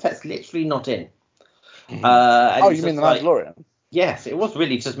 episode, Boba Fett's literally not in. You mean the Mandalorian? Yes, it was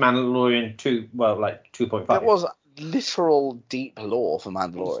really just Mandalorian 2.5. It was literal deep lore for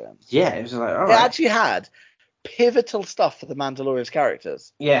Mandalorian. Yeah, it was like, all right. It actually had pivotal stuff for the Mandalorian's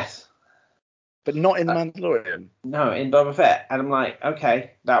characters. Yes. But not in the Mandalorian. No, in Boba Fett. And I'm like,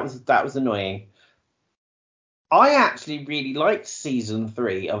 okay, that was annoying. I actually really liked season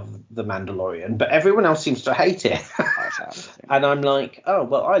 3 of The Mandalorian, but everyone else seems to hate it. And I'm like, oh,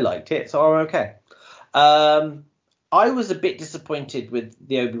 well, I liked it, so I'm okay. I was a bit disappointed with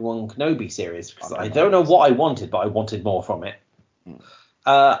the Obi-Wan Kenobi series because I don't know what I wanted, but I wanted more from it.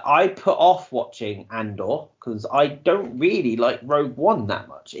 I put off watching Andor because I don't really like Rogue One that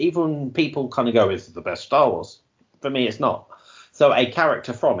much. Even people kind of go, "This is the best Star Wars." For me, it's not. So a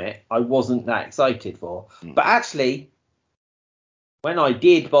character from it, I wasn't that excited for. But actually, when I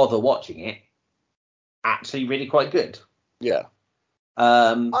did bother watching it, actually really quite good. Yeah.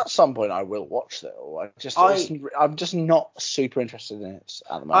 At some point, I will watch it. I'm just not super interested in it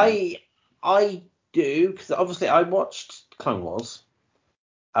at the moment. I do, because obviously I watched Clone Wars.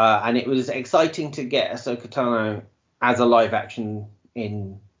 And it was exciting to get Ahsoka Tano as a live action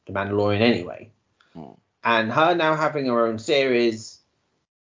in The Mandalorian anyway. And her now having her own series,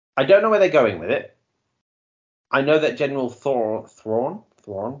 I don't know where they're going with it. I know that General Thrawn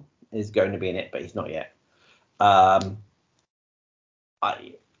is going to be in it, but he's not yet. I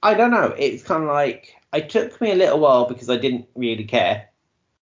don't know. It's kind of like, it took me a little while because I didn't really care.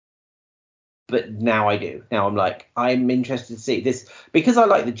 But now I do. Now I'm like, I'm interested to see this because I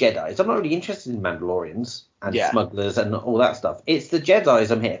like the Jedis. I'm not really interested in Mandalorians and smugglers and all that stuff. It's the Jedis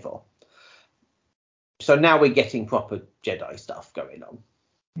I'm here for. So now we're getting proper Jedi stuff going on.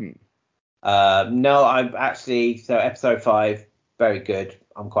 No, I'm actually, so episode 5, very good.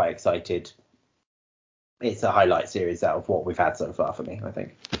 I'm quite excited. It's a highlight series out of what we've had so far for me, I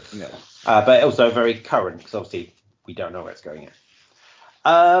think. Yeah. But also very current because obviously we don't know where it's going yet.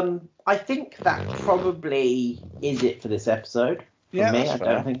 I think that probably is it for this episode. For me, I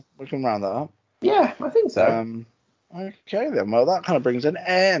don't think we can round that up. Yeah, I think so. Okay then. Well, that kind of brings an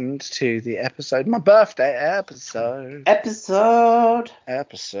end to the episode. My birthday episode.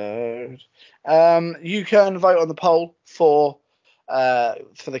 You can vote on the poll for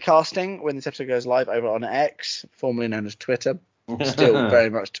the casting when this episode goes live over on X, formerly known as Twitter. Still very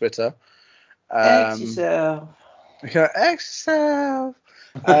much Twitter. X yourself. Okay, X yourself.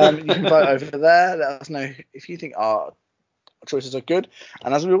 You can vote over there. Let us know if you think our choices are good.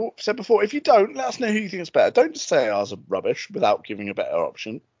 And as we said before, if you don't, let us know who you think is better. Don't just say ours are rubbish without giving a better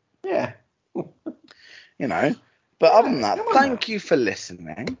option. Yeah. But other than that, thank you for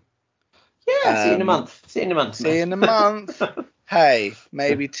listening. Yeah, see you in a month. See you in a month. Hey,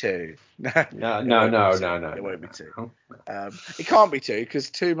 maybe 2. No. It won't be 2. It can't be 2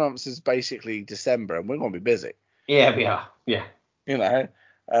 because 2 months is basically December and we're going to be busy. Yeah, we are. Yeah.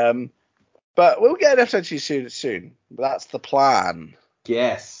 But we'll get an episode to you soon. That's the plan.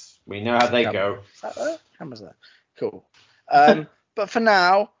 Yes, we know how they go. Is that there? Camera's there. Cool. But for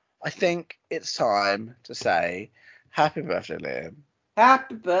now, I think it's time to say happy birthday, Liam.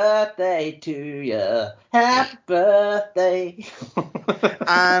 Happy birthday to you. Happy birthday.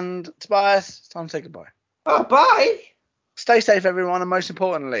 And Tobias, it's time to say goodbye. Oh, bye. Stay safe, everyone, and most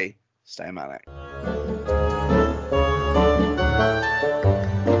importantly, stay manic.